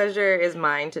 Nick, the pleasure is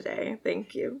mine today.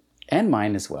 Thank you. And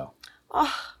mine as well.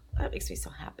 Oh, that makes me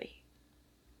so happy.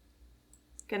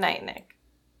 Good night, Nick.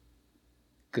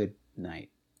 Good night,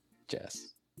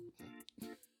 Jess.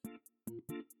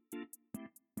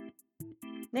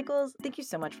 Nichols, thank you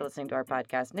so much for listening to our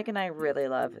podcast. Nick and I really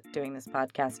love doing this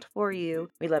podcast for you.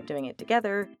 We love doing it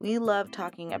together. We love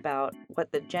talking about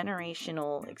what the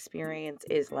generational experience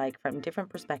is like from different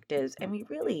perspectives, and we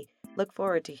really look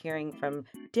forward to hearing from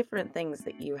different things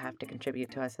that you have to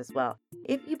contribute to us as well.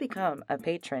 If you become a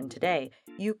patron today,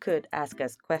 you could ask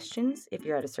us questions if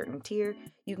you're at a certain tier.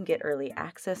 You can get early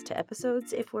access to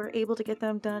episodes if we're able to get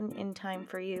them done in time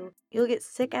for you. You'll get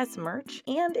sick-ass merch,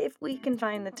 and if we can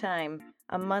find the time,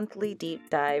 a monthly deep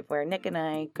dive where Nick and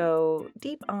I go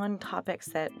deep on topics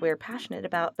that we're passionate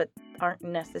about but aren't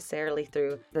necessarily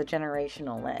through the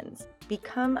generational lens.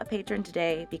 Become a patron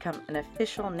today. Become an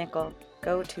official Nickel.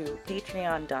 Go to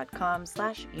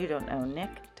patreon.com/YouDon'tKnowNick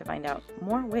to find out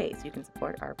more ways you can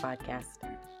support our podcast.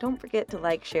 Don't forget to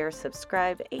like, share,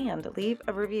 subscribe, and leave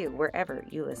a review wherever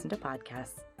you listen to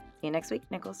podcasts. See you next week,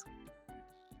 Nichols.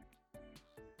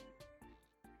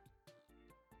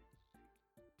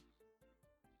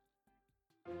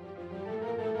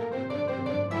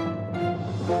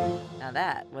 Now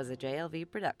that was a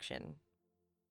JLV production.